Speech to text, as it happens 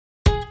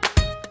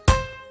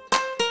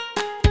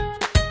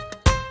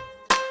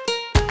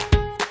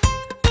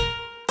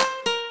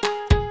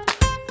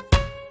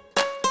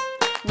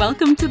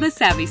Welcome to The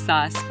Savvy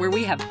Sauce, where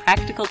we have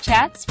practical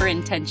chats for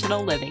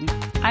intentional living.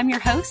 I'm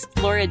your host,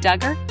 Laura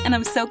Duggar, and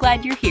I'm so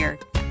glad you're here.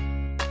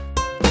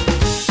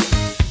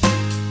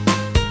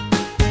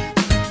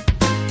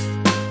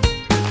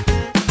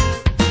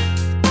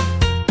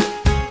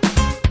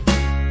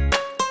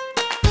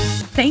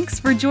 Thanks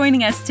for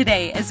joining us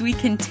today as we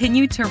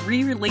continue to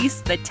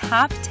re-release the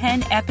top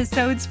 10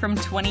 episodes from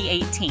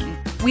 2018.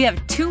 We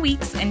have 2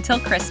 weeks until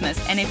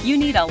Christmas, and if you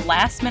need a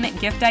last-minute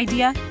gift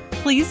idea,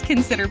 please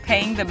consider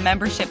paying the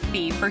membership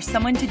fee for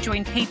someone to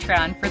join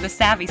Patreon for The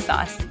Savvy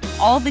Sauce.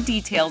 All the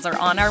details are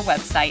on our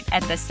website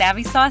at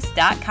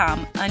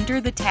thesavvysauce.com under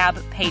the tab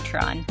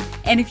Patreon.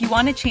 And if you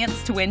want a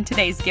chance to win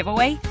today's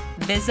giveaway,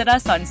 visit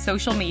us on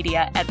social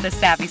media at The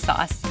Savvy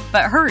Sauce.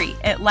 But hurry,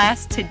 it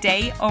lasts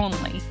today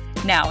only.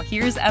 Now,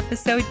 here's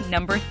episode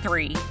number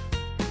 3.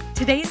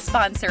 Today's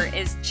sponsor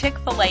is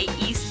Chick-fil-A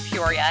East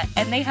Peoria,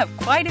 and they have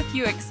quite a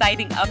few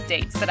exciting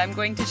updates that I'm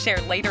going to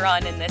share later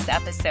on in this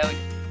episode.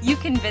 You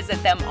can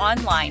visit them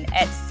online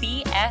at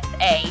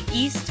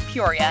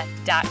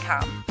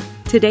cfaeastpeoria.com.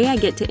 Today I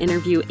get to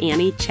interview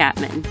Annie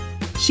Chapman.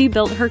 She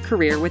built her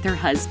career with her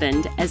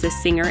husband as a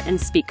singer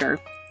and speaker.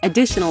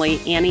 Additionally,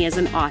 Annie is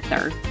an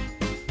author.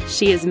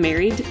 She is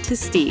married to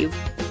Steve,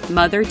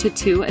 mother to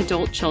 2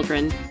 adult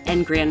children,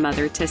 and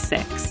grandmother to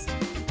 6.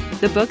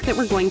 The book that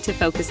we're going to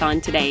focus on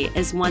today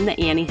is one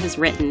that Annie has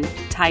written,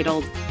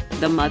 titled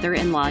The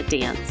Mother-in-Law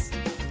Dance.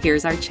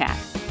 Here's our chat.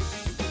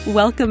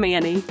 Welcome,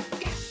 Annie.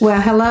 Well,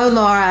 hello,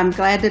 Laura. I'm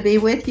glad to be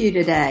with you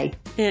today.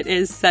 It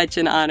is such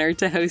an honor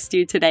to host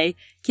you today.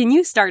 Can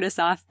you start us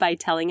off by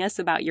telling us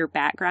about your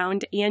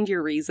background and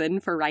your reason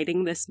for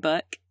writing this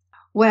book?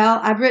 Well,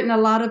 I've written a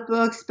lot of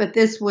books, but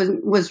this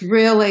was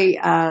really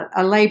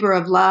a labor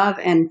of love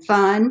and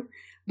fun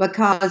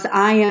because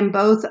I am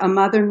both a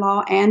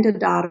mother-in-law and a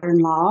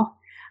daughter-in-law.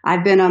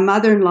 I've been a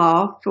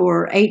mother-in-law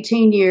for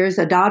 18 years,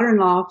 a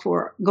daughter-in-law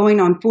for going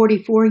on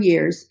 44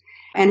 years,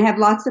 and have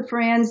lots of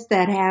friends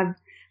that have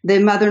the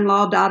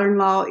mother-in-law,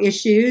 daughter-in-law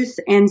issues.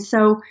 And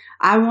so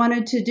I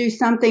wanted to do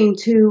something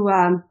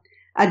to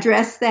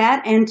address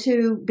that and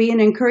to be an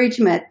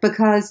encouragement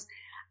because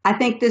I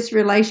think this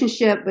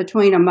relationship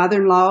between a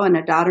mother-in-law and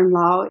a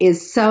daughter-in-law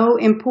is so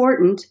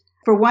important.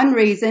 For one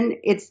reason,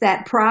 it's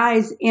that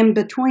prize in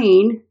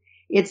between.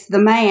 It's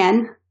the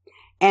man.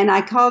 And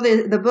I call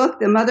the book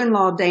The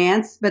Mother-in-Law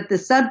Dance, but the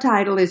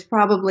subtitle is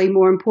probably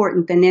more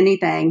important than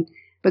anything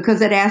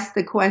because it asks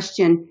the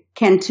question,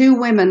 can 2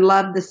 women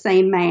love the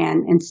same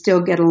man and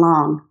still get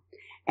along?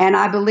 And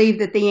I believe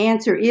that the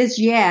answer is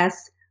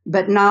yes,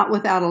 but not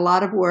without a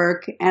lot of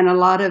work and a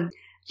lot of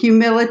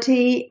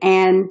humility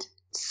and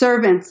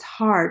servant's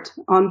heart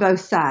on both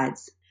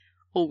sides.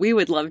 Well, we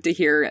would love to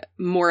hear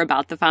more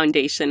about the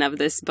foundation of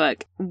this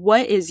book.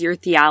 What is your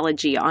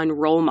theology on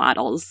role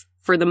models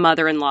for the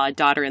mother-in-law,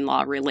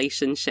 daughter-in-law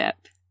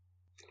relationship?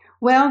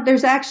 Well,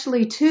 there's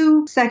actually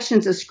 2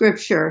 sections of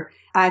scripture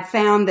I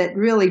found that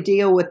really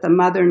deal with the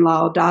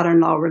mother-in-law,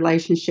 daughter-in-law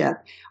relationship.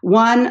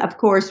 One, of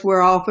course,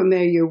 we're all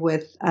familiar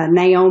with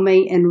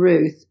Naomi and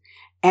Ruth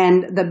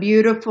and the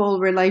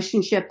beautiful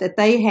relationship that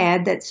they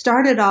had that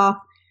started off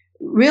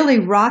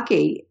really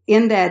rocky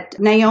in that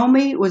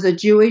Naomi was a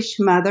Jewish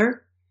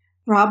mother,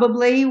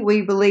 probably,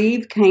 we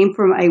believe, came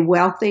from a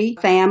wealthy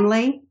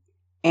family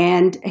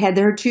and had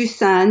their 2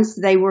 sons.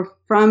 They were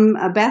from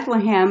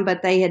Bethlehem,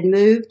 but they had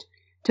moved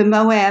to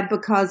Moab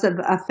because of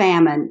a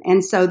famine.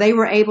 And so they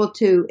were able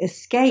to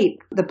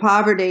escape the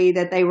poverty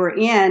that they were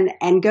in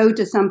and go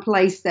to some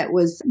place that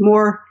was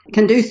more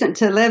conducive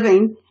to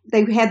living.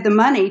 They had the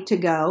money to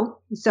go.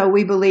 So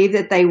we believe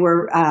that they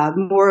were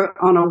more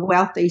on a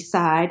wealthy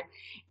side.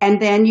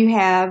 And then you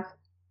have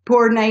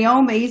poor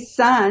Naomi's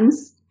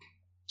sons.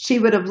 She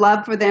would have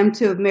loved for them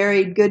to have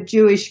married good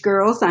Jewish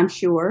girls, I'm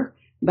sure,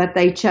 but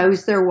they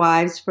chose their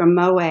wives from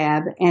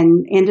Moab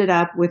and ended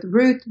up with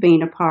Ruth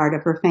being a part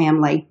of her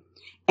family.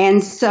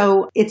 And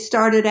so it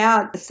started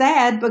out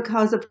sad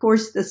because, of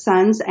course, the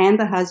sons and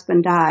the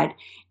husband died.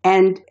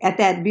 And at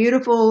that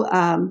beautiful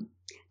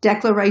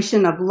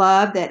declaration of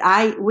love that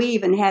we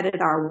even had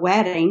at our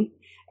wedding,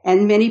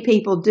 and many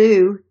people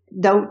do,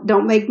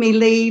 don't make me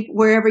leave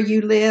wherever you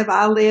live.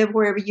 I'll live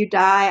wherever you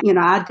die.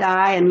 I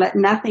die and let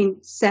nothing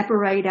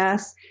separate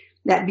us.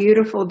 That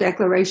beautiful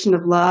declaration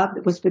of love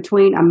that was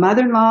between a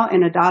mother-in-law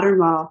and a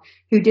daughter-in-law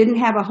who didn't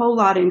have a whole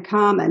lot in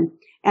common.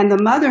 And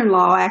the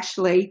mother-in-law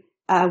actually,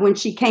 when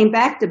she came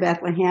back to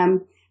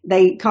Bethlehem,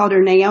 they called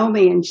her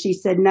Naomi and she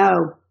said,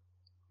 no,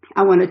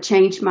 I want to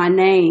change my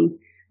name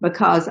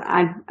because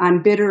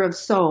I'm bitter of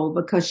soul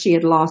because she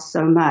had lost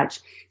so much.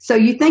 So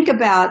you think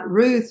about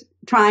Ruth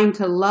trying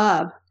to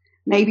love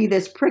maybe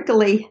this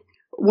prickly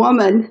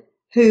woman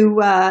who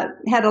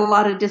had a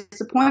lot of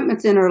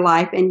disappointments in her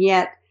life, and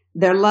yet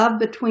their love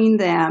between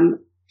them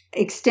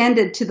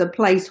extended to the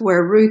place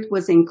where Ruth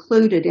was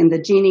included in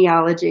the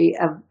genealogy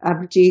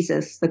of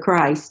Jesus, the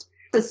Christ.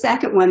 The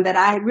second one that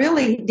I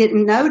really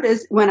didn't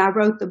notice when I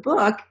wrote the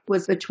book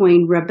was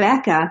between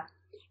Rebecca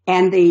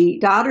and the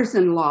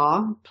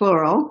daughters-in-law,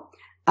 plural,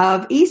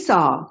 of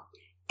Esau.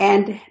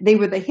 And they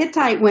were the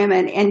Hittite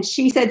women. And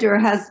she said to her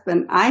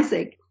husband,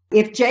 Isaac,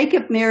 if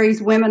Jacob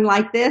marries women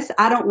like this,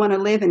 I don't want to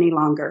live any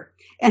longer.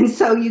 And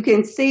so you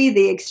can see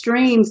the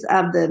extremes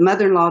of the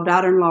mother-in-law,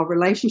 daughter-in-law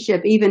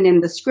relationship, even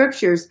in the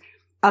scriptures,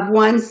 of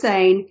one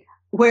saying,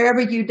 wherever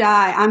you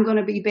die, I'm going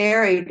to be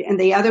buried. And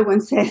the other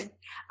one says,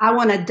 I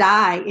want to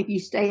die if you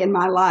stay in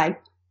my life.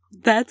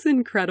 That's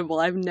incredible.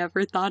 I've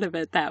never thought of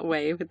it that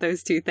way with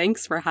those two.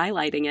 Thanks for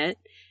highlighting it.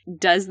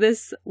 Does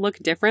this look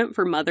different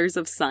for mothers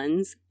of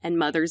sons and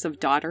mothers of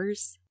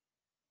daughters?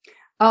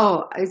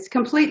 Oh, it's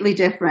completely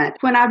different.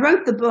 When I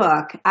wrote the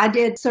book, I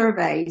did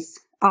surveys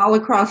all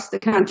across the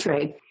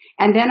country.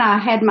 And then I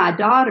had my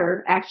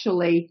daughter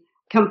actually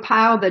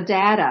compile the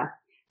data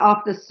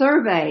off the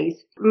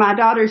surveys. My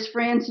daughter's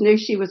friends knew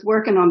she was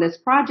working on this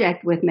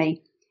project with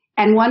me.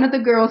 And one of the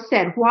girls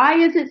said, why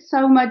is it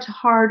so much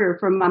harder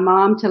for my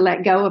mom to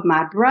let go of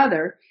my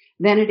brother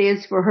than it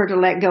is for her to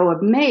let go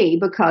of me?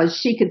 Because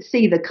she could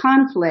see the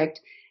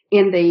conflict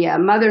in the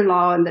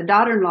mother-in-law and the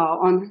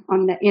daughter-in-law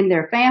in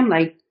their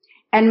family.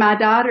 And my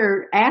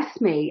daughter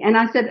asked me, and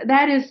I said,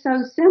 that is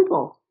so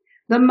simple.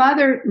 The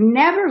mother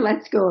never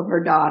lets go of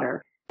her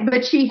daughter,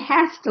 but she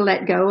has to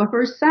let go of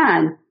her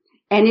son.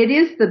 And it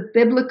is the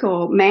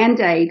biblical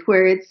mandate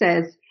where it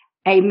says,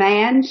 a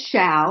man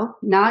shall,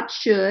 not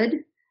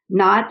should,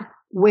 not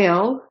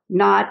will,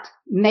 not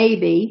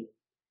maybe.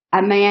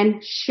 A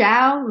man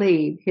shall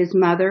leave his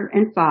mother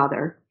and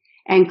father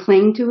and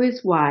cling to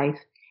his wife,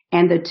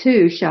 and the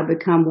two shall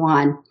become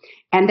one.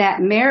 And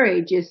that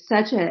marriage is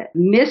such a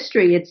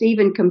mystery. It's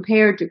even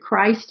compared to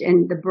Christ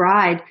and the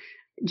bride,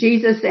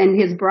 Jesus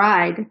and his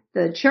bride,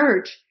 the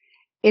church.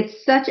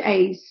 It's such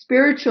a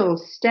spiritual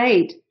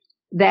state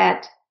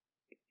that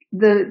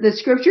the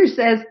scripture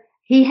says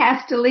he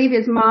has to leave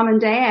his mom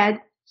and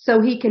dad so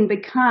he can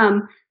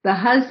become the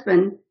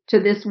husband to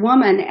this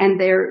woman, and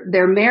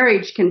their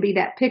marriage can be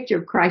that picture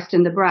of Christ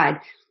and the bride.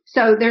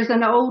 So there's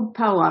an old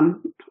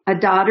poem, a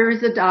daughter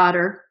is a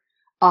daughter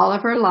all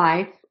of her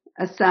life,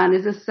 a son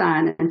is a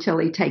son until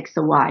he takes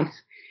a wife.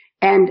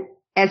 And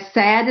as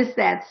sad as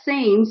that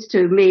seems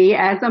to me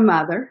as a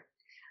mother,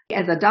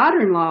 as a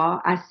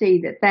daughter-in-law, I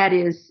see that that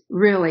is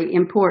really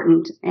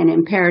important and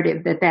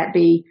imperative that that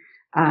be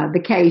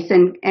the case,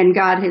 and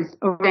God has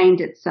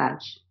ordained it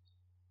such.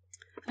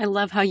 I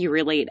love how you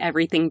relate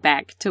everything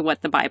back to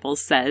what the Bible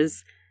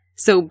says.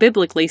 So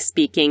biblically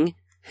speaking,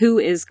 who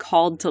is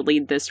called to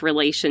lead this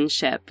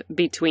relationship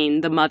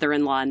between the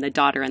mother-in-law and the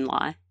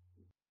daughter-in-law?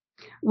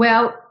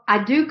 Well,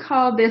 I do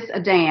call this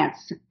a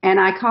dance, and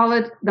I call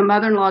it the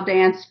mother-in-law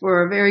dance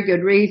for a very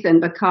good reason,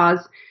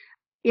 because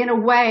in a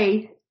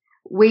way,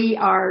 we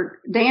are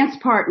dance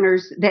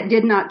partners that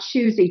did not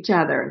choose each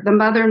other. The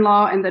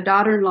mother-in-law and the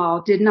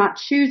daughter-in-law did not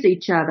choose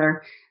each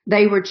other.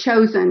 They were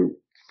chosen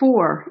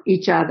for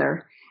each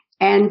other.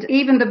 And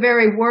even the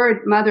very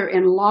word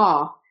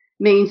mother-in-law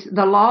means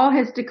the law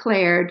has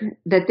declared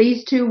that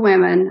these two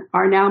women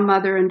are now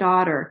mother and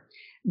daughter.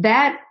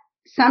 That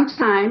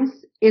sometimes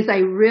is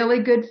a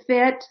really good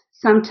fit.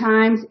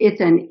 Sometimes it's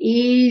an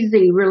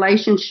easy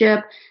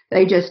relationship.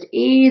 They just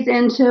ease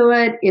into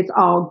it. It's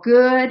all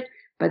good.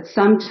 But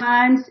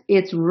sometimes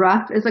it's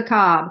rough as a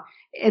cob.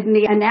 In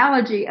the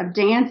analogy of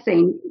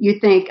dancing, you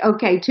think,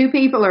 okay, two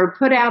people are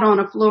put out on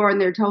a floor and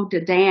they're told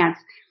to dance.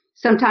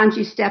 Sometimes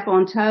you step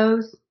on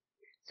toes.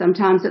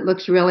 Sometimes it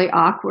looks really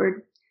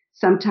awkward.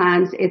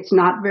 Sometimes it's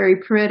not very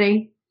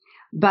pretty,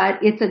 but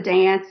it's a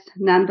dance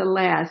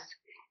nonetheless.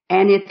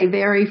 And it's a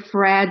very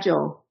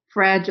fragile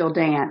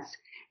dance.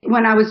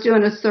 When I was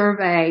doing a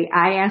survey,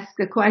 I asked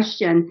the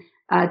question,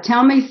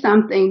 tell me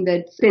something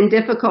that's been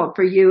difficult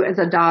for you as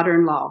a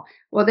daughter-in-law.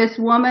 Well, this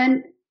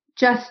woman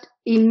just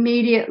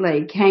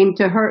immediately came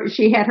to her.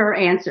 She had her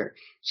answer.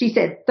 She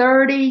said,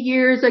 30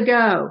 years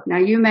ago. Now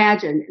you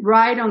imagine,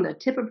 right on the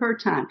tip of her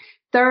tongue,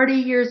 30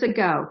 years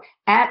ago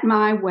at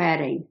my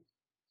wedding,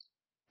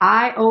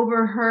 I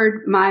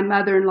overheard my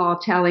mother-in-law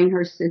telling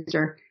her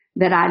sister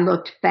that I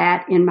looked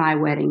fat in my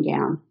wedding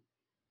gown.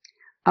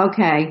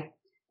 Okay,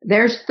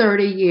 there's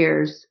 30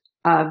 years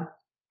of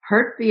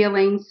hurt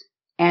feelings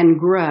and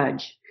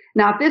grudge.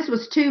 Now, if this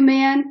was two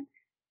men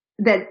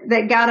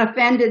that got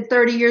offended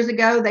 30 years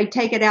ago, they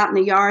take it out in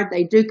the yard,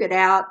 they duke it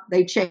out,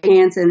 they shake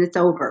hands, and it's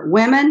over.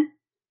 Women,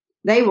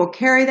 they will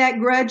carry that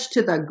grudge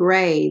to the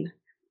grave.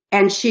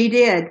 And she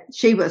did.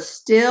 She was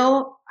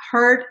still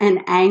hurt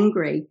and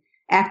angry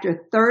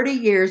after 30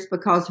 years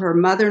because her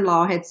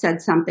mother-in-law had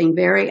said something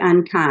very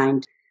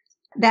unkind.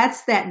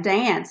 That's that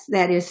dance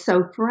that is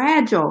so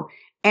fragile.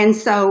 And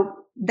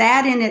so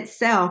that in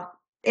itself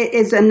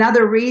is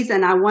another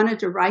reason I wanted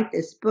to write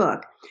this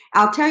book.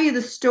 I'll tell you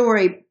the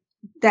story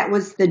that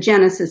was the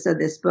genesis of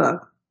this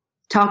book.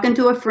 Talking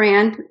to a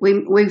friend,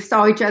 we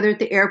saw each other at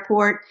the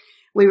airport.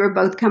 We were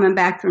both coming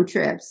back from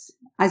trips.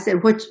 I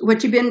said,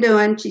 what you been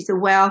doing? She said,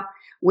 well,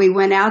 we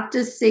went out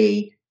to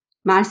see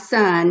my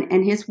son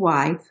and his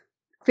wife,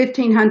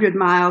 1,500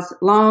 miles,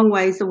 long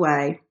ways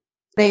away.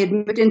 They had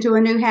moved into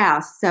a new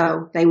house,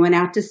 so they went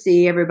out to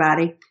see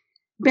everybody.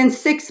 Been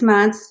 6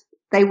 months.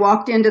 They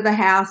walked into the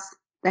house.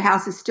 The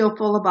house is still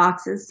full of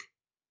boxes.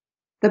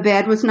 The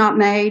bed was not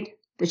made.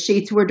 The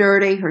sheets were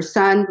dirty. Her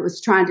son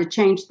was trying to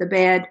change the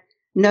bed.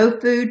 No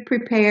food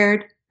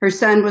prepared. Her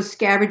son was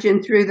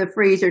scavenging through the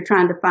freezer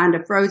trying to find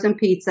a frozen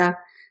pizza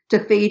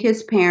to feed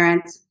his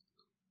parents.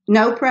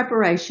 No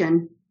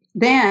preparation.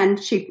 Then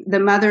the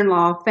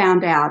mother-in-law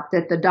found out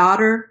that the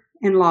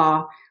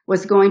daughter-in-law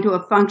was going to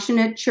a function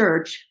at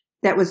church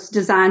that was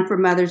designed for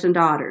mothers and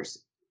daughters.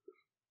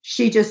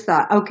 She just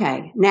thought,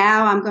 okay,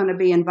 now I'm going to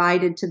be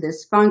invited to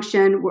this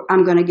function.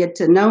 I'm going to get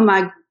to know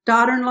my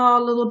daughter-in-law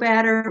a little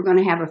better. We're going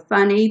to have a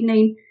fun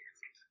evening.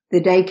 The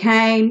day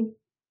came,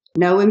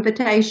 no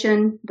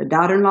invitation. The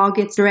daughter-in-law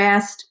gets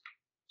dressed.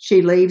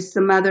 She leaves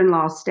the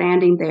mother-in-law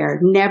standing there,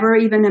 never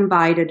even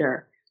invited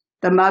her.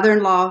 The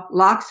mother-in-law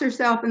locks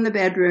herself in the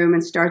bedroom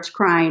and starts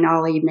crying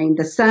all evening.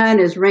 The son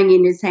is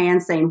wringing his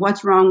hands saying,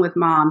 what's wrong with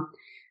mom?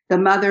 The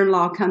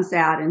mother-in-law comes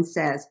out and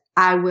says,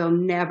 I will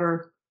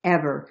never,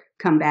 ever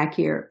come back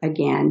here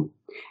again.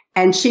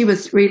 And she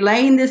was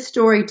relaying this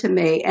story to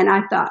me, and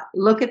I thought,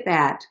 look at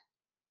that.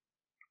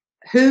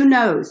 Who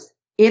knows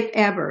if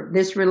ever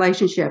this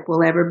relationship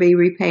will ever be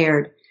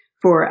repaired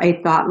for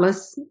a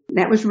thoughtless,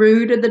 that was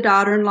rude of the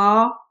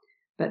daughter-in-law,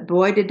 but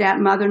boy, did that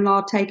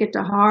mother-in-law take it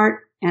to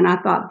heart. And I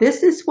thought,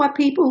 this is what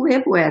people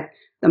live with.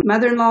 The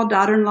mother-in-law,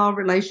 daughter-in-law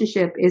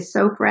relationship is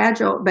so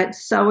fragile, but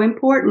so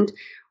important.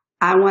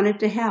 I wanted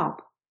to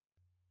help.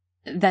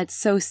 That's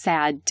so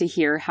sad to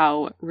hear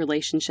how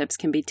relationships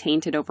can be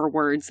tainted over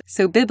words.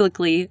 So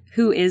biblically,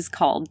 who is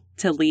called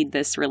to lead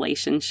this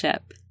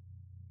relationship?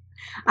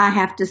 I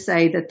have to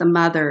say that the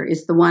mother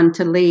is the one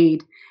to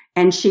lead,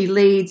 and she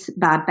leads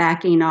by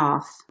backing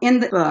off.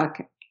 In the book,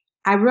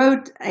 I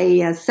wrote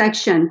a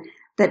section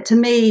that to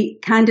me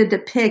kind of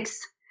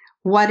depicts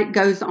what it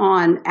goes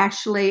on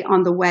actually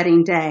on the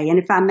wedding day. And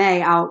if I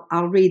may,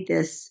 I'll read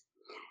this.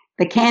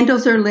 The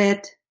candles are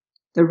lit.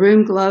 The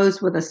room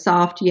glows with a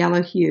soft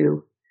yellow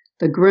hue.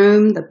 The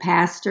groom, the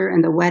pastor,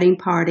 and the wedding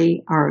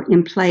party are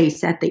in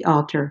place at the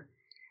altar.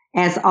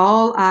 As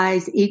all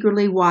eyes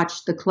eagerly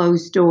watch the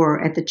closed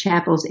door at the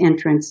chapel's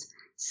entrance,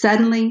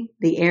 suddenly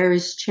the air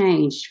is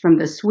changed from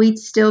the sweet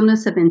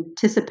stillness of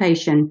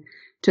anticipation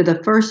to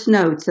the first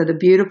notes of the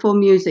beautiful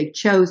music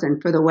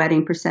chosen for the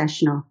wedding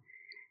processional.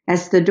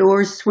 As the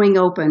doors swing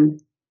open,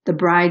 the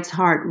bride's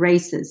heart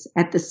races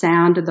at the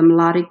sound of the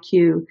melodic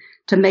cue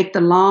to make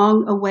the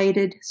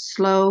long-awaited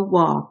slow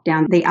walk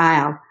down the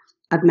aisle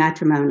of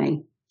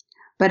matrimony.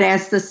 But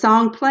as the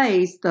song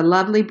plays, the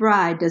lovely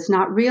bride does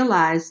not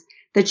realize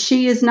that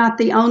she is not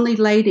the only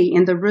lady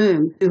in the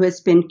room who has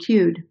been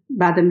cued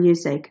by the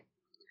music.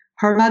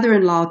 Her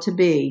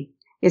mother-in-law-to-be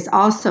is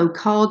also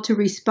called to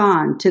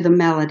respond to the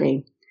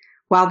melody,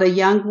 while the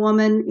young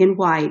woman in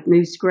white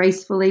moves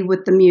gracefully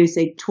with the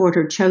music toward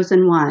her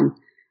chosen one.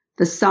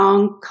 The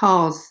song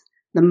calls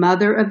the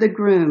mother of the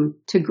groom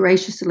to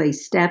graciously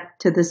step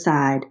to the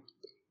side.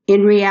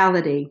 In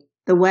reality,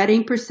 the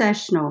wedding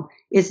processional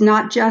is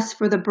not just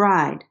for the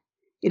bride.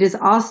 It is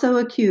also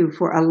a cue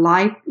for a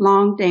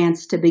lifelong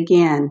dance to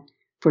begin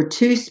for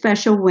two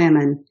special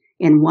women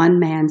in one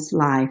man's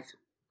life.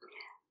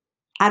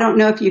 I don't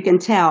know if you can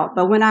tell,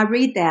 but when I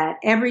read that,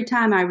 every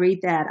time I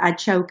read that, I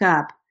choke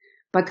up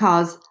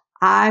because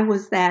I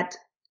was that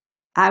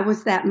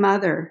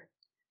mother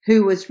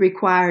who was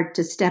required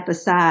to step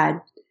aside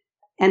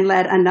and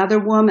let another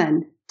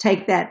woman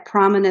take that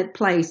prominent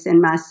place in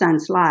my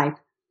son's life.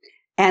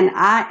 And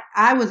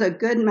I was a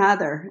good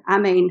mother. I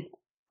mean,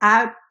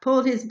 I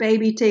pulled his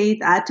baby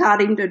teeth. I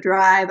taught him to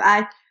drive.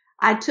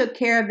 I took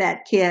care of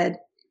that kid.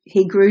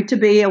 He grew to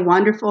be a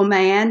wonderful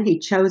man. He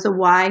chose a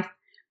wife.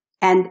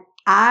 And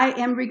I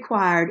am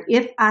required,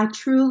 if I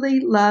truly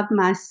love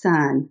my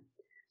son,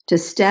 to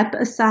step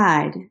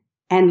aside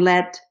and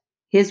let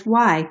his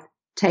wife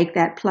take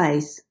that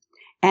place.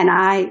 And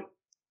I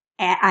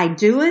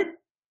do it.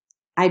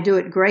 I do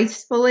it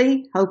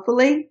gracefully,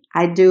 hopefully.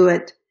 I do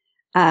it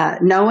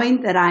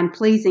knowing that I'm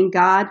pleasing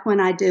God when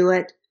I do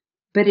it,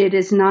 but it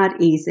is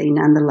not easy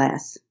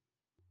nonetheless.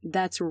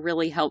 That's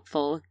really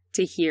helpful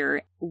to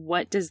hear.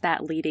 What does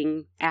that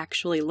leading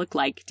actually look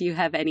like? Do you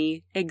have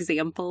any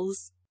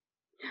examples?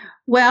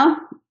 Well,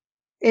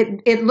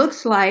 it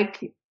looks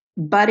like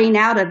butting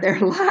out of their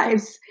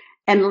lives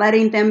and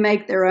letting them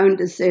make their own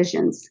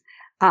decisions.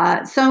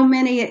 So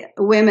many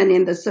women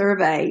in the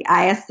survey,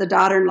 I asked the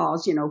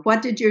daughter-in-laws,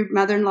 what did your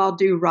mother-in-law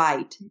do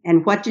right?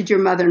 And what did your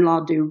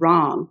mother-in-law do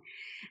wrong?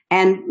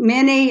 And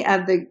many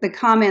of the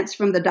comments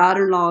from the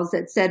daughter-in-laws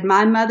that said,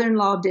 my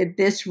mother-in-law did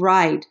this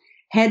right,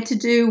 had to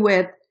do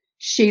with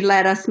she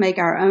let us make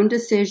our own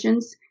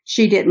decisions.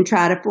 She didn't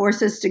try to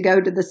force us to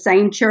go to the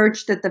same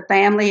church that the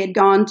family had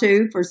gone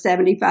to for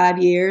 75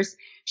 years.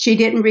 She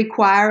didn't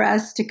require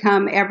us to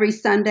come every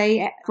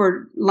Sunday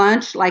for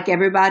lunch like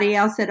everybody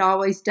else had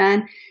always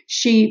done.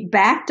 She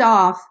backed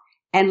off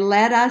and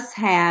let us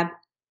have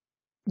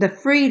the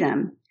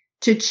freedom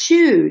to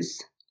choose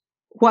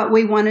what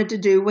we wanted to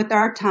do with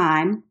our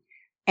time.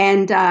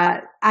 And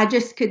I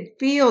just could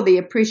feel the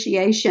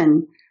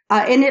appreciation.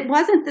 And it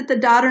wasn't that the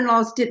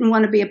daughter-in-laws didn't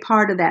want to be a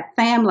part of that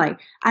family.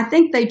 I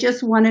think they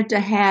just wanted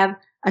to have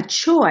a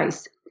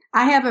choice.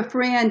 I have a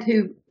friend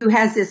who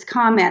has this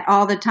comment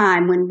all the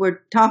time when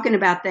we're talking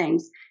about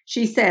things.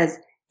 She says,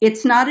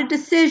 it's not a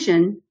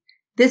decision.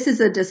 This is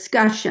a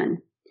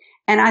discussion.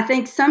 And I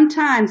think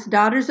sometimes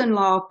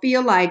daughters-in-law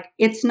feel like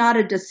it's not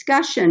a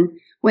discussion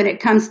when it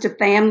comes to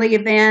family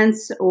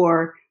events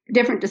or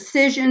different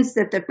decisions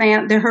that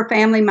her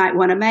family might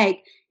want to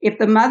make. If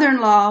the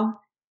mother-in-law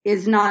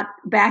is not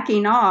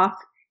backing off,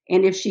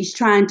 and if she's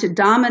trying to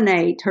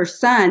dominate her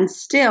son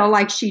still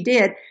like she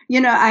did,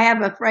 I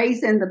have a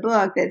phrase in the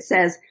book that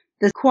says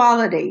the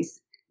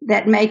qualities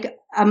that make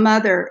a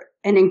mother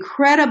an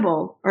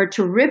incredible or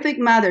terrific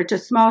mother to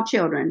small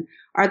children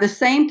are the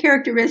same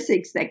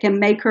characteristics that can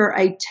make her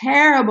a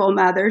terrible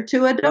mother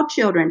to adult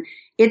children.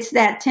 It's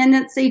that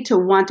tendency to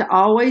want to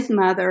always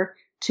mother,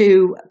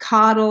 to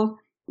coddle,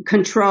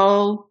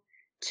 control,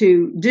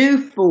 to do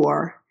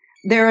for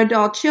their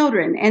adult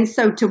children. And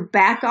so to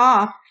back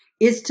off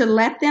is to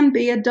let them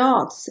be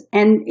adults,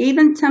 and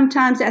even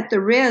sometimes at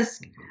the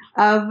risk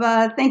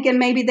of thinking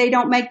maybe they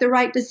don't make the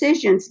right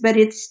decisions. But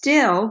it's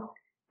still,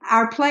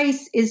 our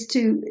place is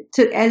to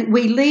and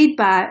we lead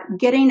by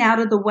getting out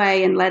of the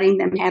way and letting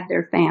them have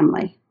their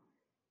family.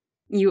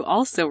 You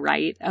also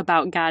write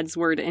about God's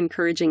word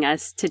encouraging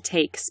us to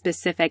take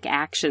specific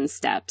action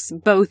steps,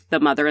 both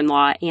the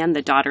mother-in-law and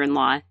the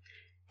daughter-in-law.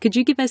 Could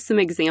you give us some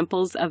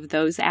examples of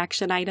those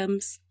action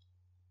items?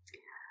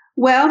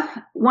 Well,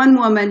 one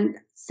woman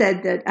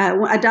said that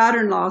a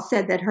daughter-in-law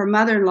said that her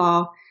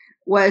mother-in-law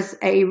was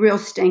a real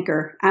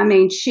stinker. I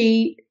mean,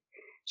 she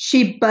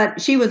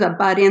was a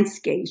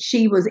Budinsky.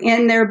 She was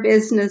in their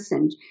business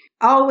and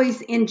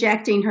always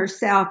injecting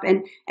herself.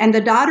 And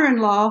the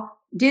daughter-in-law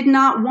did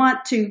not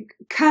want to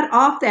cut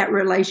off that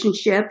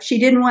relationship. She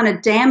didn't want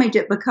to damage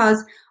it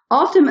because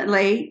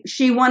ultimately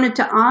she wanted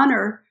to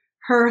honor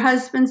her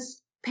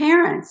husband's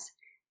parents.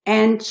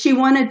 And she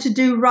wanted to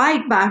do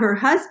right by her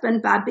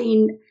husband by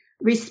being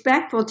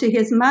respectful to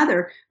his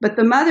mother. But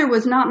the mother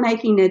was not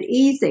making it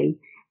easy.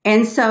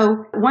 And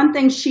so one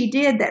thing she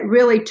did that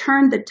really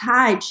turned the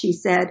tide, she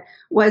said,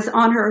 was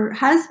on her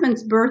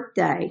husband's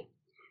birthday,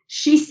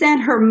 she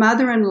sent her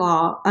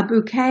mother-in-law a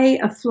bouquet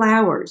of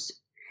flowers.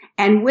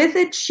 And with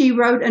it, she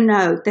wrote a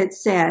note that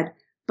said,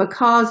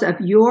 because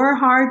of your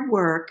hard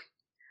work,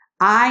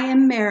 I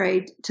am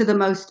married to the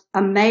most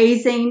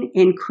amazing,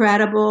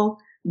 incredible,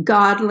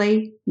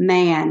 godly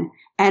man.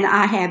 And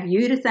I have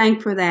you to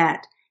thank for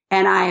that.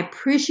 And I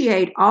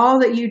appreciate all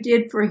that you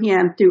did for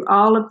him through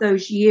all of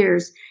those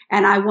years.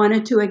 And I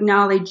wanted to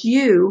acknowledge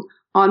you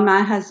on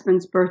my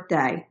husband's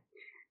birthday.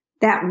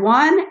 That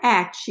one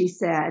act, she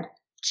said,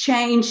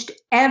 changed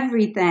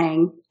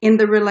everything in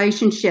the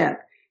relationship.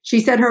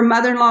 She said her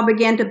mother-in-law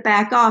began to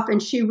back off,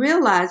 and she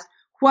realized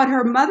what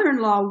her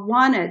mother-in-law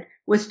wanted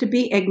was to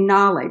be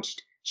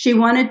acknowledged. She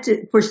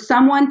wanted for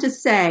someone to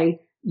say,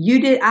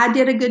 I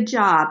did a good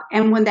job.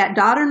 And when that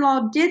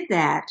daughter-in-law did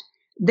that,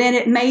 then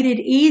it made it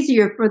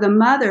easier for the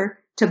mother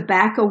to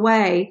back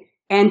away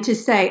and to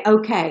say,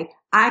 okay,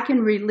 I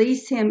can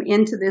release him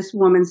into this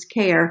woman's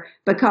care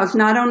because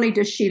not only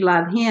does she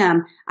love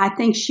him, I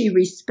think she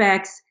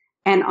respects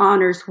and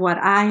honors what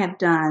I have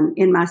done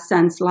in my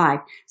son's life.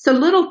 So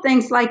little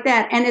things like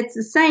that. And it's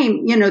the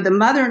same, the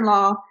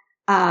mother-in-law,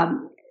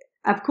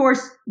 of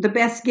course, the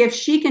best gift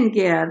she can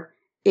give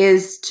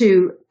is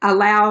to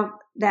allow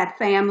that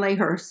family,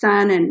 her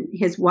son and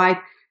his wife,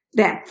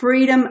 that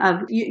freedom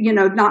of,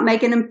 not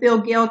making them feel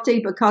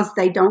guilty because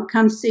they don't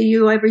come see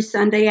you every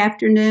Sunday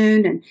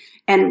afternoon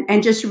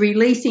and just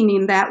releasing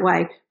him that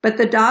way. But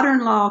the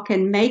daughter-in-law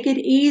can make it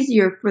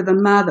easier for the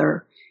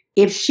mother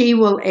if she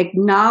will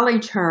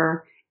acknowledge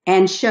her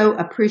and show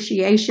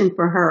appreciation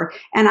for her.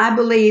 And I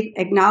believe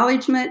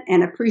acknowledgement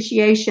and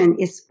appreciation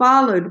is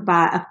followed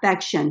by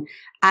affection.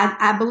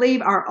 I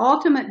believe our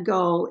ultimate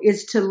goal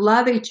is to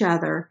love each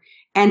other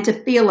and to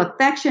feel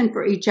affection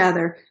for each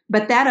other.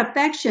 But that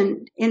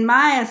affection, in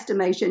my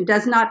estimation,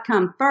 does not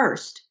come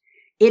first.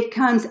 It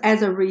comes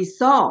as a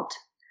result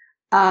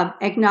of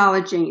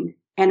acknowledging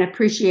and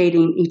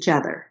appreciating each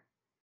other.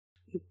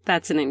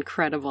 That's an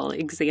incredible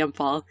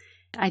example.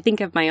 I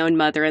think of my own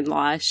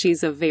mother-in-law.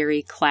 She's a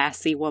very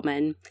classy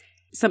woman.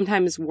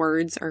 Sometimes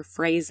words or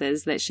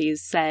phrases that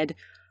she's said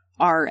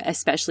are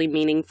especially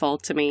meaningful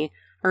to me.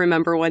 I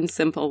remember one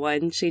simple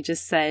one. She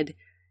just said,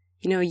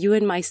 you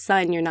and my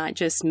son, you're not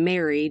just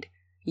married,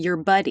 you're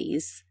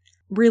buddies.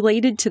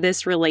 Related to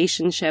this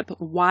relationship,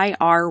 why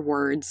are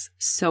words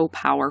so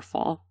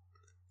powerful?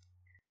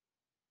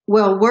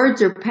 Well,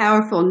 words are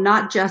powerful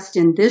not just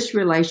in this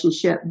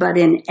relationship, but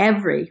in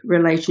every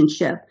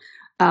relationship.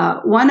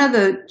 One of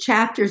the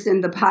chapters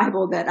in the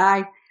Bible that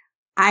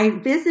I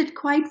visit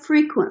quite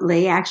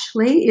frequently,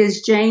 actually,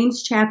 is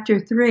James chapter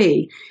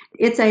 3.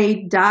 It's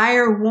a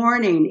dire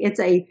warning. It's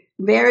a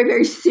very,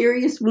 very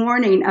serious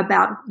warning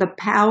about the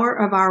power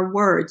of our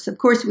words. Of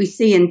course, we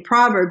see in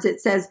Proverbs,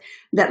 it says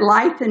that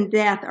life and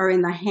death are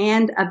in the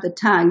hand of the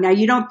tongue. Now,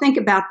 you don't think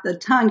about the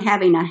tongue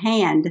having a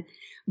hand,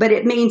 but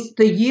it means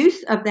the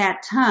use of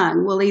that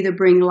tongue will either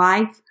bring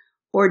life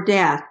or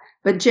death.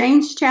 But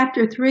James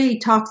chapter 3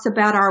 talks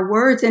about our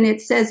words, and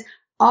it says,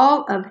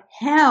 all of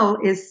hell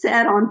is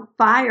set on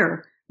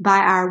fire by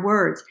our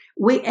words.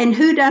 And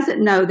who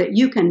doesn't know that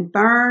you can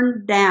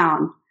burn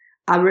down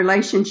a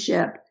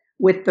relationship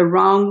with the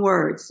wrong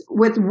words,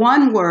 with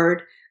one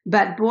word?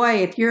 But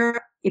boy, if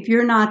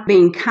you're not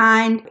being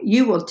kind,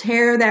 you will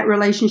tear that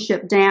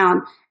relationship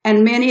down.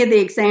 And many of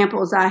the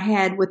examples I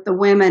had with the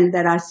women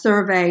that I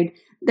surveyed,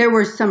 there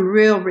were some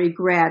real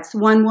regrets.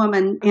 One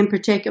woman in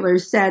particular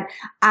said,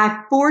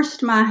 I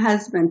forced my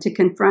husband to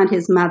confront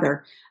his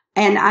mother.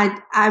 And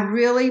I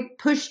really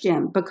pushed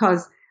him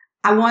because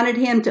I wanted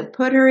him to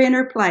put her in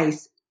her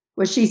place.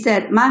 Well, she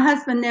said, my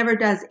husband never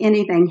does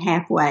anything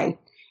halfway.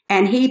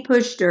 And he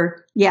pushed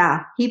her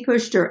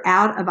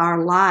out of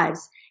our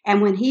lives.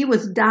 And when he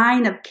was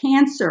dying of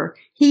cancer,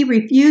 he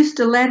refused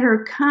to let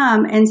her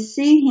come and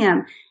see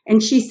him.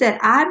 And she said,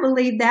 I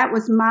believe that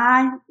was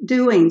my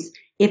doings.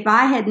 If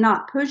I had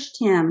not pushed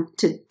him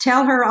to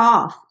tell her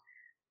off,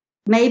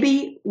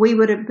 maybe we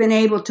would have been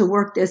able to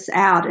work this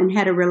out and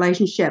had a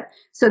relationship.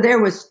 So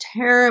there was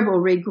terrible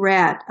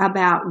regret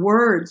about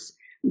words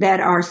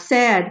that are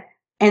said.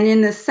 And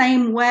in the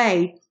same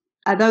way,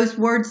 those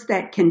words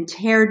that can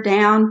tear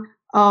down,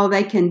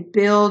 they can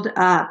build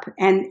up.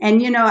 And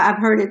I've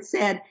heard it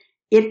said,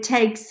 it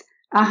takes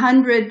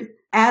 100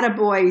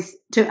 attaboys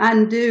to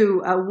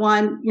undo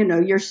one,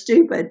 you're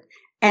stupid.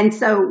 And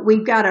so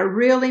we've got to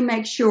really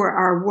make sure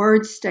our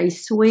words stay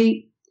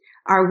sweet,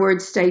 our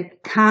words stay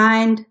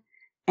kind,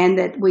 and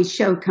that we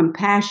show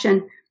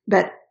compassion.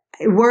 But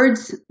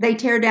words, they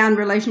tear down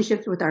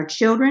relationships with our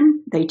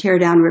children. They tear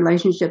down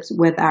relationships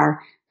with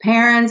our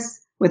parents,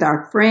 with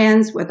our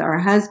friends, with our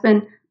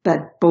husband.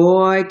 But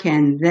boy,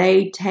 can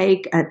they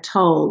take a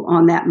toll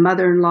on that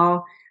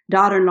mother-in-law,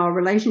 daughter-in-law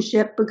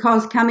relationship,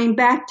 because coming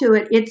back to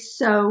it, it's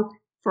so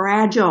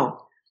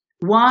fragile.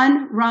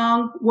 One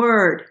wrong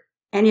word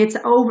and it's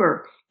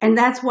over. And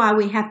that's why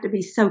we have to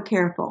be so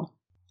careful.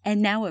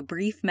 And now a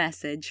brief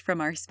message from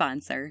our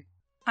sponsor.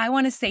 I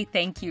want to say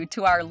thank you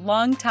to our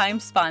longtime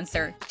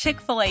sponsor,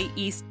 Chick-fil-A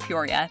East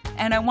Peoria,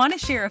 and I want to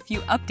share a few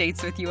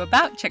updates with you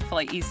about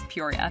Chick-fil-A East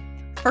Peoria.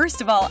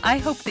 First of all, I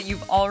hope that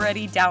you've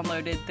already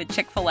downloaded the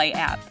Chick-fil-A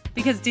app,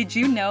 because did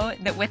you know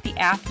that with the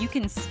app you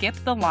can skip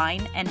the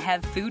line and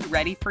have food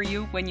ready for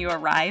you when you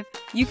arrive?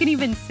 You can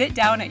even sit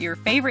down at your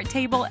favorite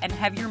table and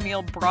have your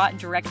meal brought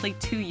directly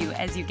to you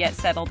as you get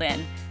settled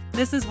in.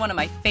 This is one of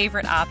my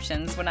favorite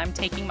options when I'm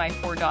taking my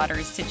 4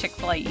 daughters to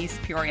Chick-fil-A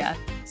East Peoria.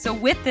 So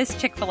with this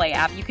Chick-fil-A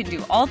app, you can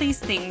do all these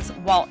things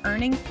while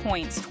earning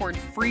points toward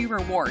free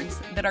rewards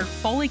that are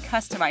fully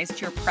customized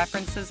to your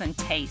preferences and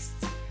tastes.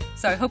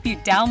 So I hope you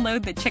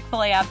download the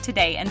Chick-fil-A app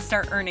today and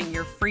start earning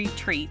your free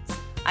treats.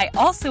 I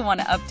also want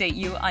to update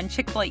you on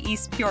Chick-fil-A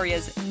East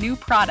Peoria's new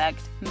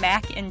product,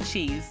 mac and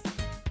cheese.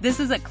 This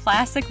is a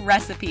classic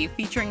recipe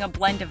featuring a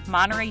blend of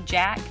Monterey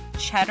Jack,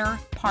 cheddar,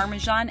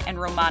 Parmesan, and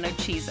Romano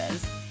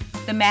cheeses.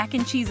 The mac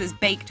and cheese is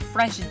baked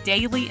fresh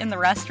daily in the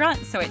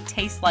restaurant, so it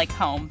tastes like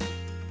home.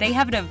 They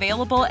have it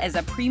available as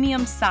a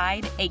premium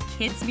side, a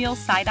kids' meal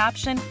side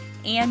option,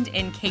 and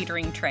in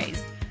catering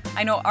trays.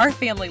 I know our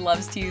family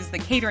loves to use the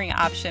catering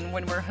option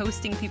when we're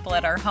hosting people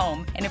at our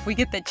home, and if we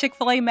get the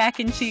Chick-fil-A mac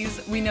and cheese,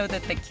 we know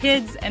that the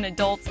kids and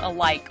adults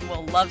alike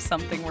will love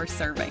something we're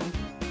serving.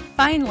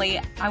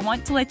 Finally, I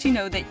want to let you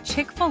know that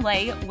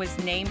Chick-fil-A was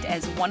named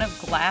as one of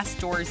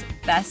Glassdoor's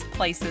best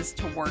places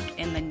to work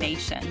in the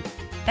nation.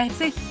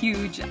 That's a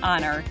huge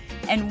honor,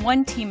 and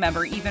one team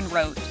member even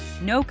wrote,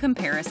 "No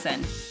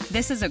comparison.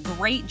 This is a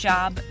great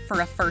job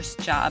for a first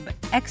job,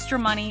 extra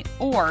money,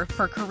 or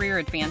for career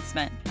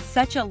advancement.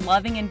 Such a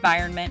loving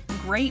environment,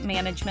 great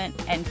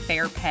management, and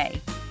fair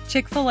pay."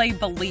 Chick-fil-A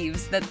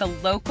believes that the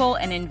local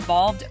and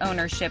involved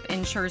ownership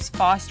ensures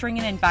fostering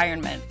an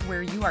environment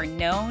where you are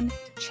known,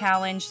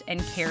 challenged,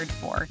 and cared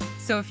for.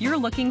 So if you're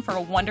looking for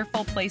a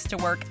wonderful place to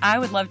work, I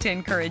would love to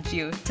encourage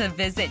you to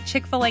visit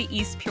Chick-fil-A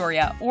East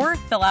Peoria or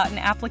fill out an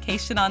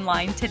application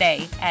online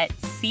today at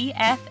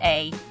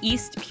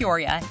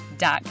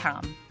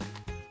cfaeastpeoria.com.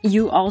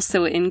 You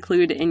also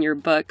include in your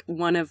book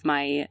one of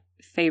my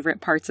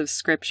favorite parts of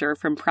scripture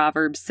from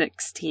Proverbs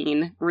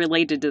 16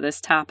 related to this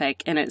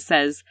topic, and it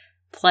says,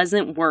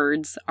 "Pleasant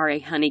words are a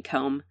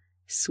honeycomb,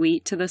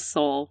 sweet to the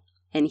soul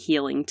and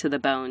healing to the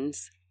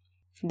bones."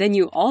 Then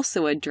you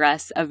also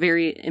address a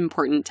very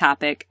important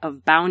topic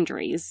of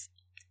boundaries.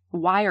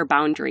 Why are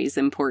boundaries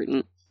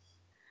important?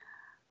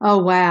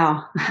 Oh,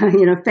 wow.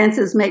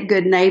 Fences make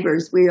good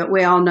neighbors. We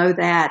all know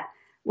that.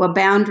 Well,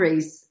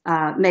 boundaries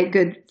make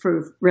good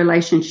for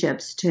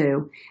relationships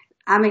too.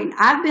 I mean,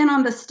 I've been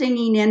on the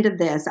stinging end of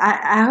this.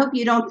 I hope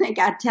you don't think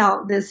I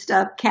tell this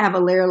stuff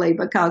cavalierly,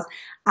 because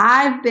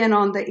I've been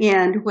on the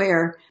end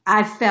where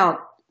I felt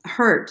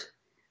hurt,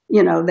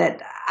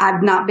 that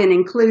I've not been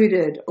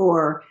included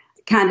or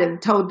kind of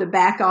told to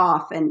back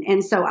off.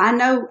 And so I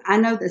know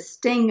the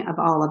sting of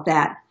all of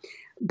that.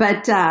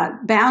 But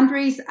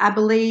boundaries, I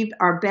believe,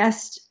 are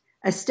best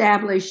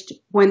established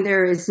when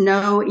there is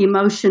no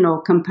emotional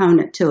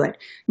component to it.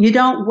 You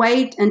don't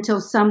wait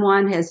until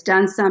someone has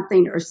done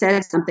something or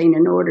said something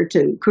in order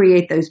to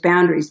create those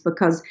boundaries,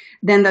 because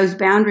then those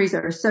boundaries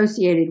are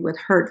associated with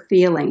hurt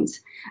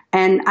feelings.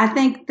 And I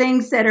think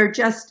things that are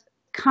just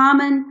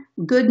common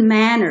good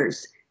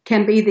manners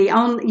can be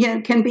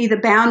can be the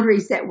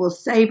boundaries that will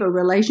save a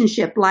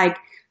relationship, like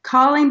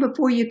calling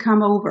before you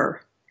come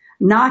over,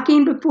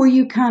 knocking before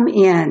you come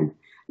in.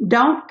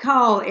 Don't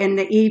call in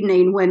the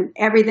evening when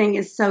everything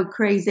is so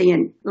crazy.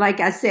 And like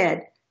I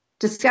said,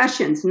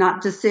 discussions,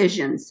 not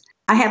decisions.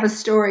 I have a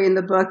story in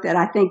the book that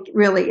I think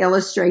really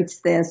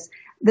illustrates this.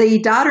 The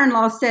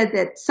daughter-in-law said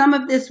that some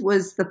of this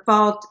was the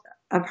fault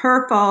of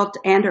her fault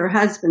and her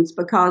husband's,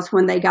 because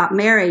when they got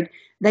married,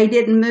 they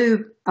didn't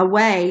move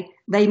away.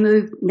 They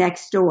moved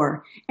next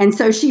door. And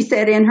so she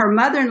said in her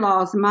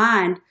mother-in-law's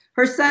mind,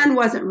 her son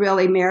wasn't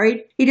really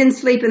married. He didn't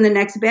sleep in the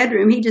next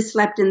bedroom. He just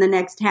slept in the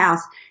next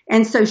house.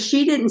 And so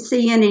she didn't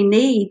see any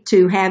need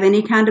to have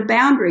any kind of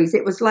boundaries.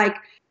 It was like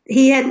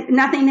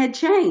nothing had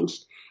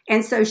changed.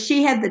 And so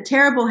she had the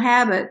terrible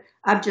habit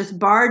of just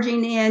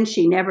barging in.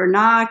 She never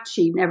knocked.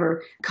 She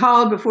never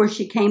called before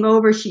she came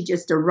over. She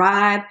just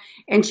arrived.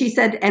 And she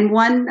said, and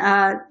one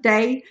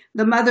day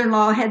the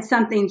mother-in-law had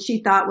something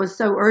she thought was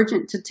so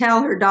urgent to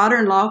tell her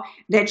daughter-in-law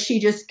that she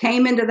just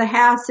came into the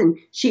house and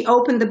she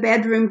opened the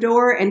bedroom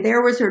door, and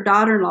there was her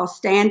daughter-in-law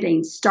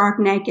standing stark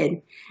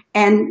naked.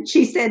 And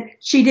she said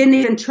she didn't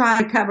even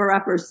try to cover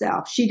up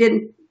herself. She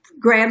didn't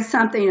grab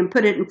something and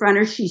put it in front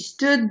of her. She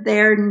stood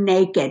there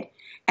naked.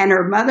 And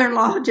her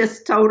mother-in-law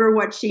just told her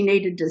what she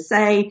needed to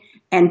say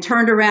and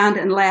turned around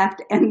and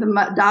left. And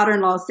the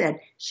daughter-in-law said,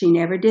 she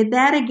never did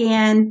that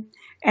again.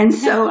 And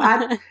so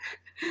I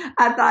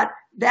thought,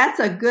 that's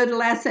a good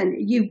lesson.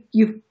 You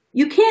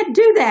can't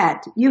do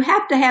that. You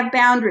have to have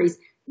boundaries.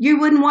 You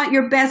wouldn't want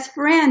your best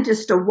friend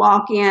just to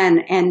walk in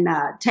and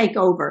take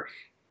over.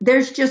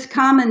 There's just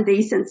common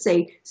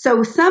decency.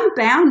 So some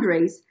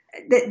boundaries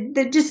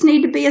that just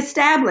need to be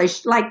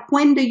established. Like,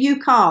 when do you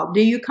call?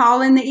 Do you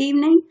call in the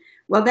evening?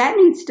 Well, that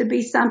needs to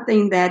be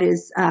something that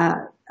is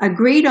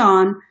agreed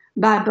on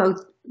by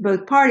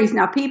both parties.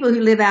 Now, people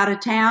who live out of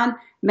town,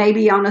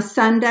 maybe on a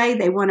Sunday,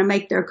 they want to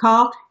make their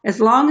call.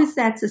 As long as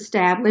that's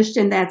established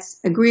and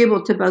that's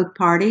agreeable to both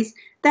parties,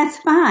 that's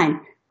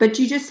fine. But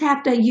you just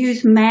have to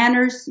use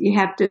manners. You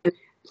have to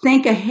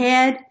think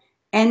ahead.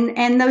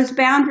 And those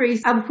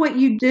boundaries of what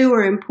you do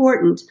are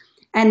important.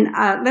 And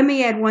let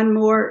me add one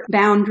more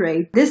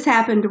boundary. This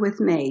happened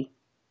with me.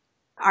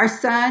 Our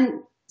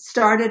son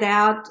started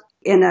out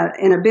in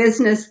a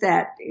business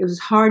that it was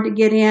hard to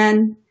get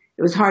in.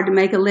 It was hard to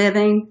make a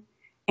living.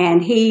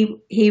 And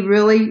he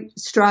really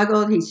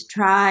struggled. He's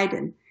tried.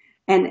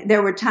 And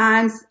there were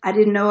times I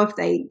didn't know if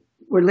they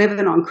were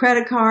living on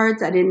credit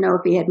cards. I didn't know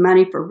if he had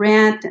money for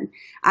rent. And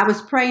I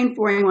was praying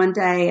for him one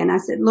day, and I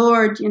said,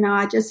 Lord,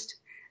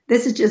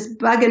 this is just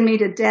bugging me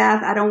to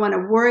death. I don't want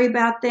to worry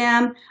about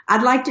them.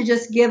 I'd like to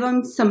just give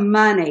them some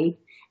money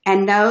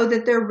and know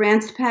that their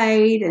rent's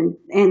paid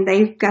and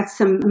they've got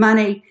some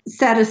money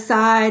set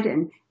aside,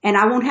 and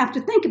I won't have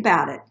to think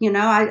about it.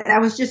 I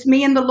was just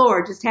me and the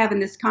Lord just having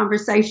this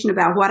conversation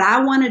about what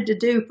I wanted to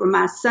do for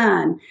my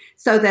son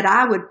so that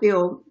I would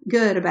feel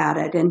good about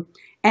it. And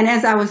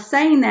as I was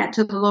saying that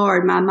to the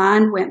Lord, my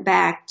mind went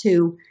back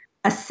to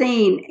a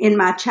scene in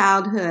my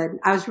childhood.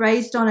 I was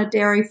raised on a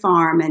dairy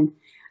farm, and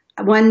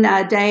one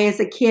day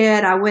as a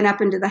kid, I went up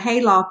into the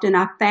hayloft and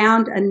I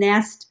found a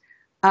nest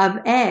of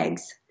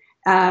eggs.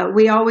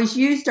 We always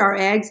used our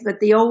eggs, but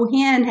the old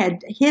hen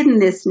had hidden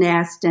this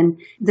nest,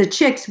 and the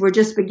chicks were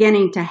just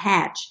beginning to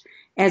hatch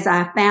as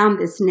I found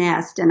this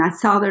nest. And I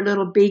saw their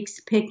little beaks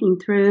picking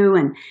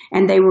through,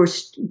 and they were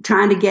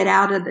trying to get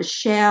out of the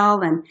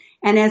shell.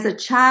 And as a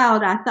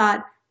child,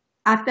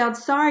 I felt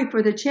sorry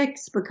for the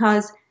chicks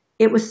because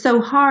it was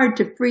so hard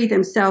to free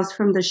themselves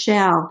from the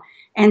shell.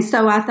 And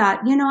so I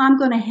thought, I'm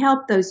going to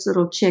help those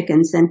little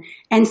chickens.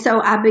 And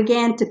so I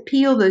began to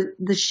peel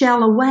the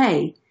shell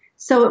away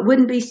so it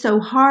wouldn't be so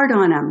hard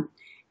on them.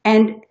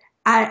 And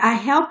I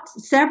helped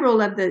several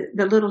of the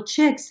little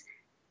chicks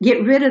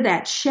get rid of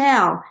that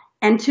shell.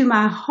 And to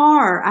my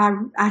horror,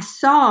 I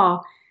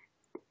saw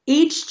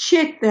each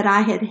chick that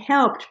I had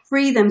helped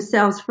free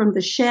themselves from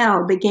the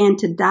shell began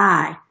to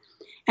die.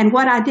 And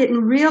what I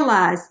didn't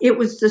realize, it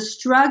was the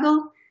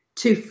struggle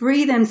to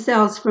free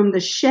themselves from the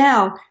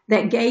shell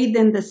that gave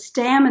them the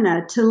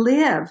stamina to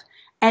live.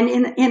 And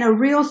in a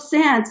real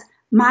sense,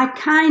 my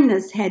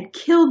kindness had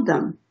killed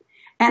them.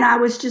 And I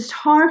was just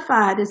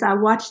horrified as I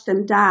watched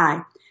them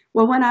die.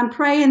 Well, when I'm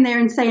praying there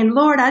and saying,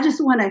 Lord, I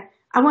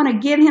want to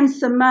give him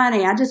some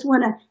money. I just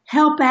want to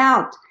help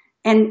out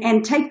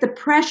and take the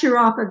pressure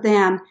off of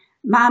them.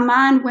 My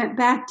mind went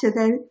back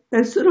to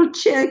those little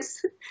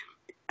chicks.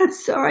 I'm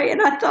sorry.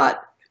 And I thought,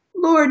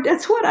 Lord,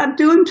 that's what I'm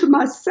doing to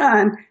my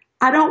son.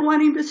 I don't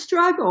want him to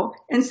struggle.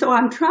 And so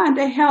I'm trying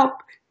to help.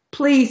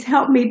 Please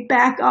help me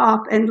back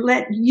off and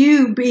let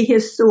you be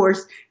his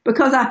source,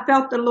 because I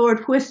felt the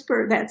Lord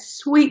whisper that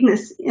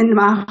sweetness in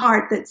my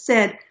heart that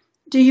said,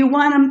 do you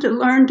want him to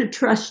learn to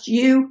trust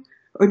you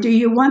or do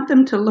you want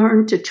them to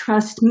learn to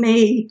trust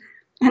me?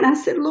 And I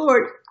said,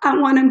 Lord, I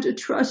want them to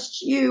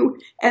trust you,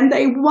 and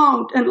they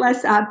won't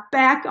unless I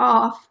back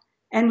off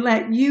and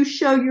let you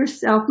show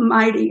yourself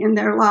mighty in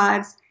their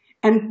lives.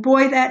 And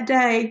boy, that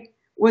day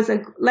was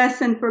a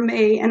lesson for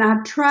me, and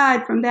I've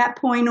tried from that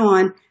point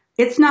on.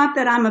 It's not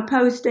that I'm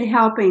opposed to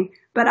helping,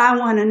 but I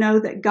want to know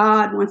that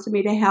God wants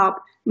me to help,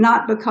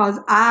 not because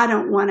I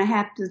don't want to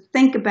have to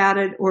think about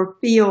it or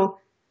feel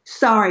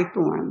sorry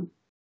for them.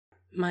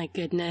 My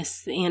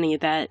goodness, Annie,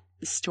 that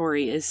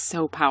story is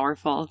so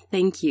powerful.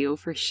 Thank you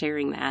for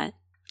sharing that.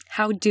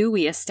 How do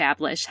we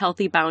establish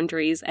healthy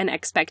boundaries and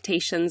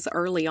expectations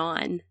early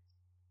on?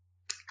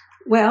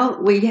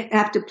 Well, we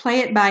have to play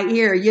it by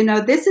ear. You know,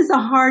 this is a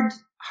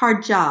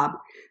hard job.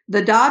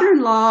 The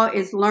daughter-in-law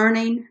is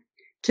learning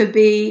to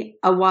be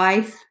a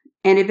wife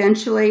and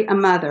eventually a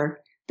mother.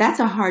 That's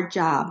a hard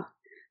job.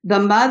 The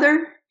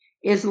mother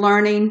is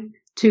learning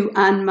to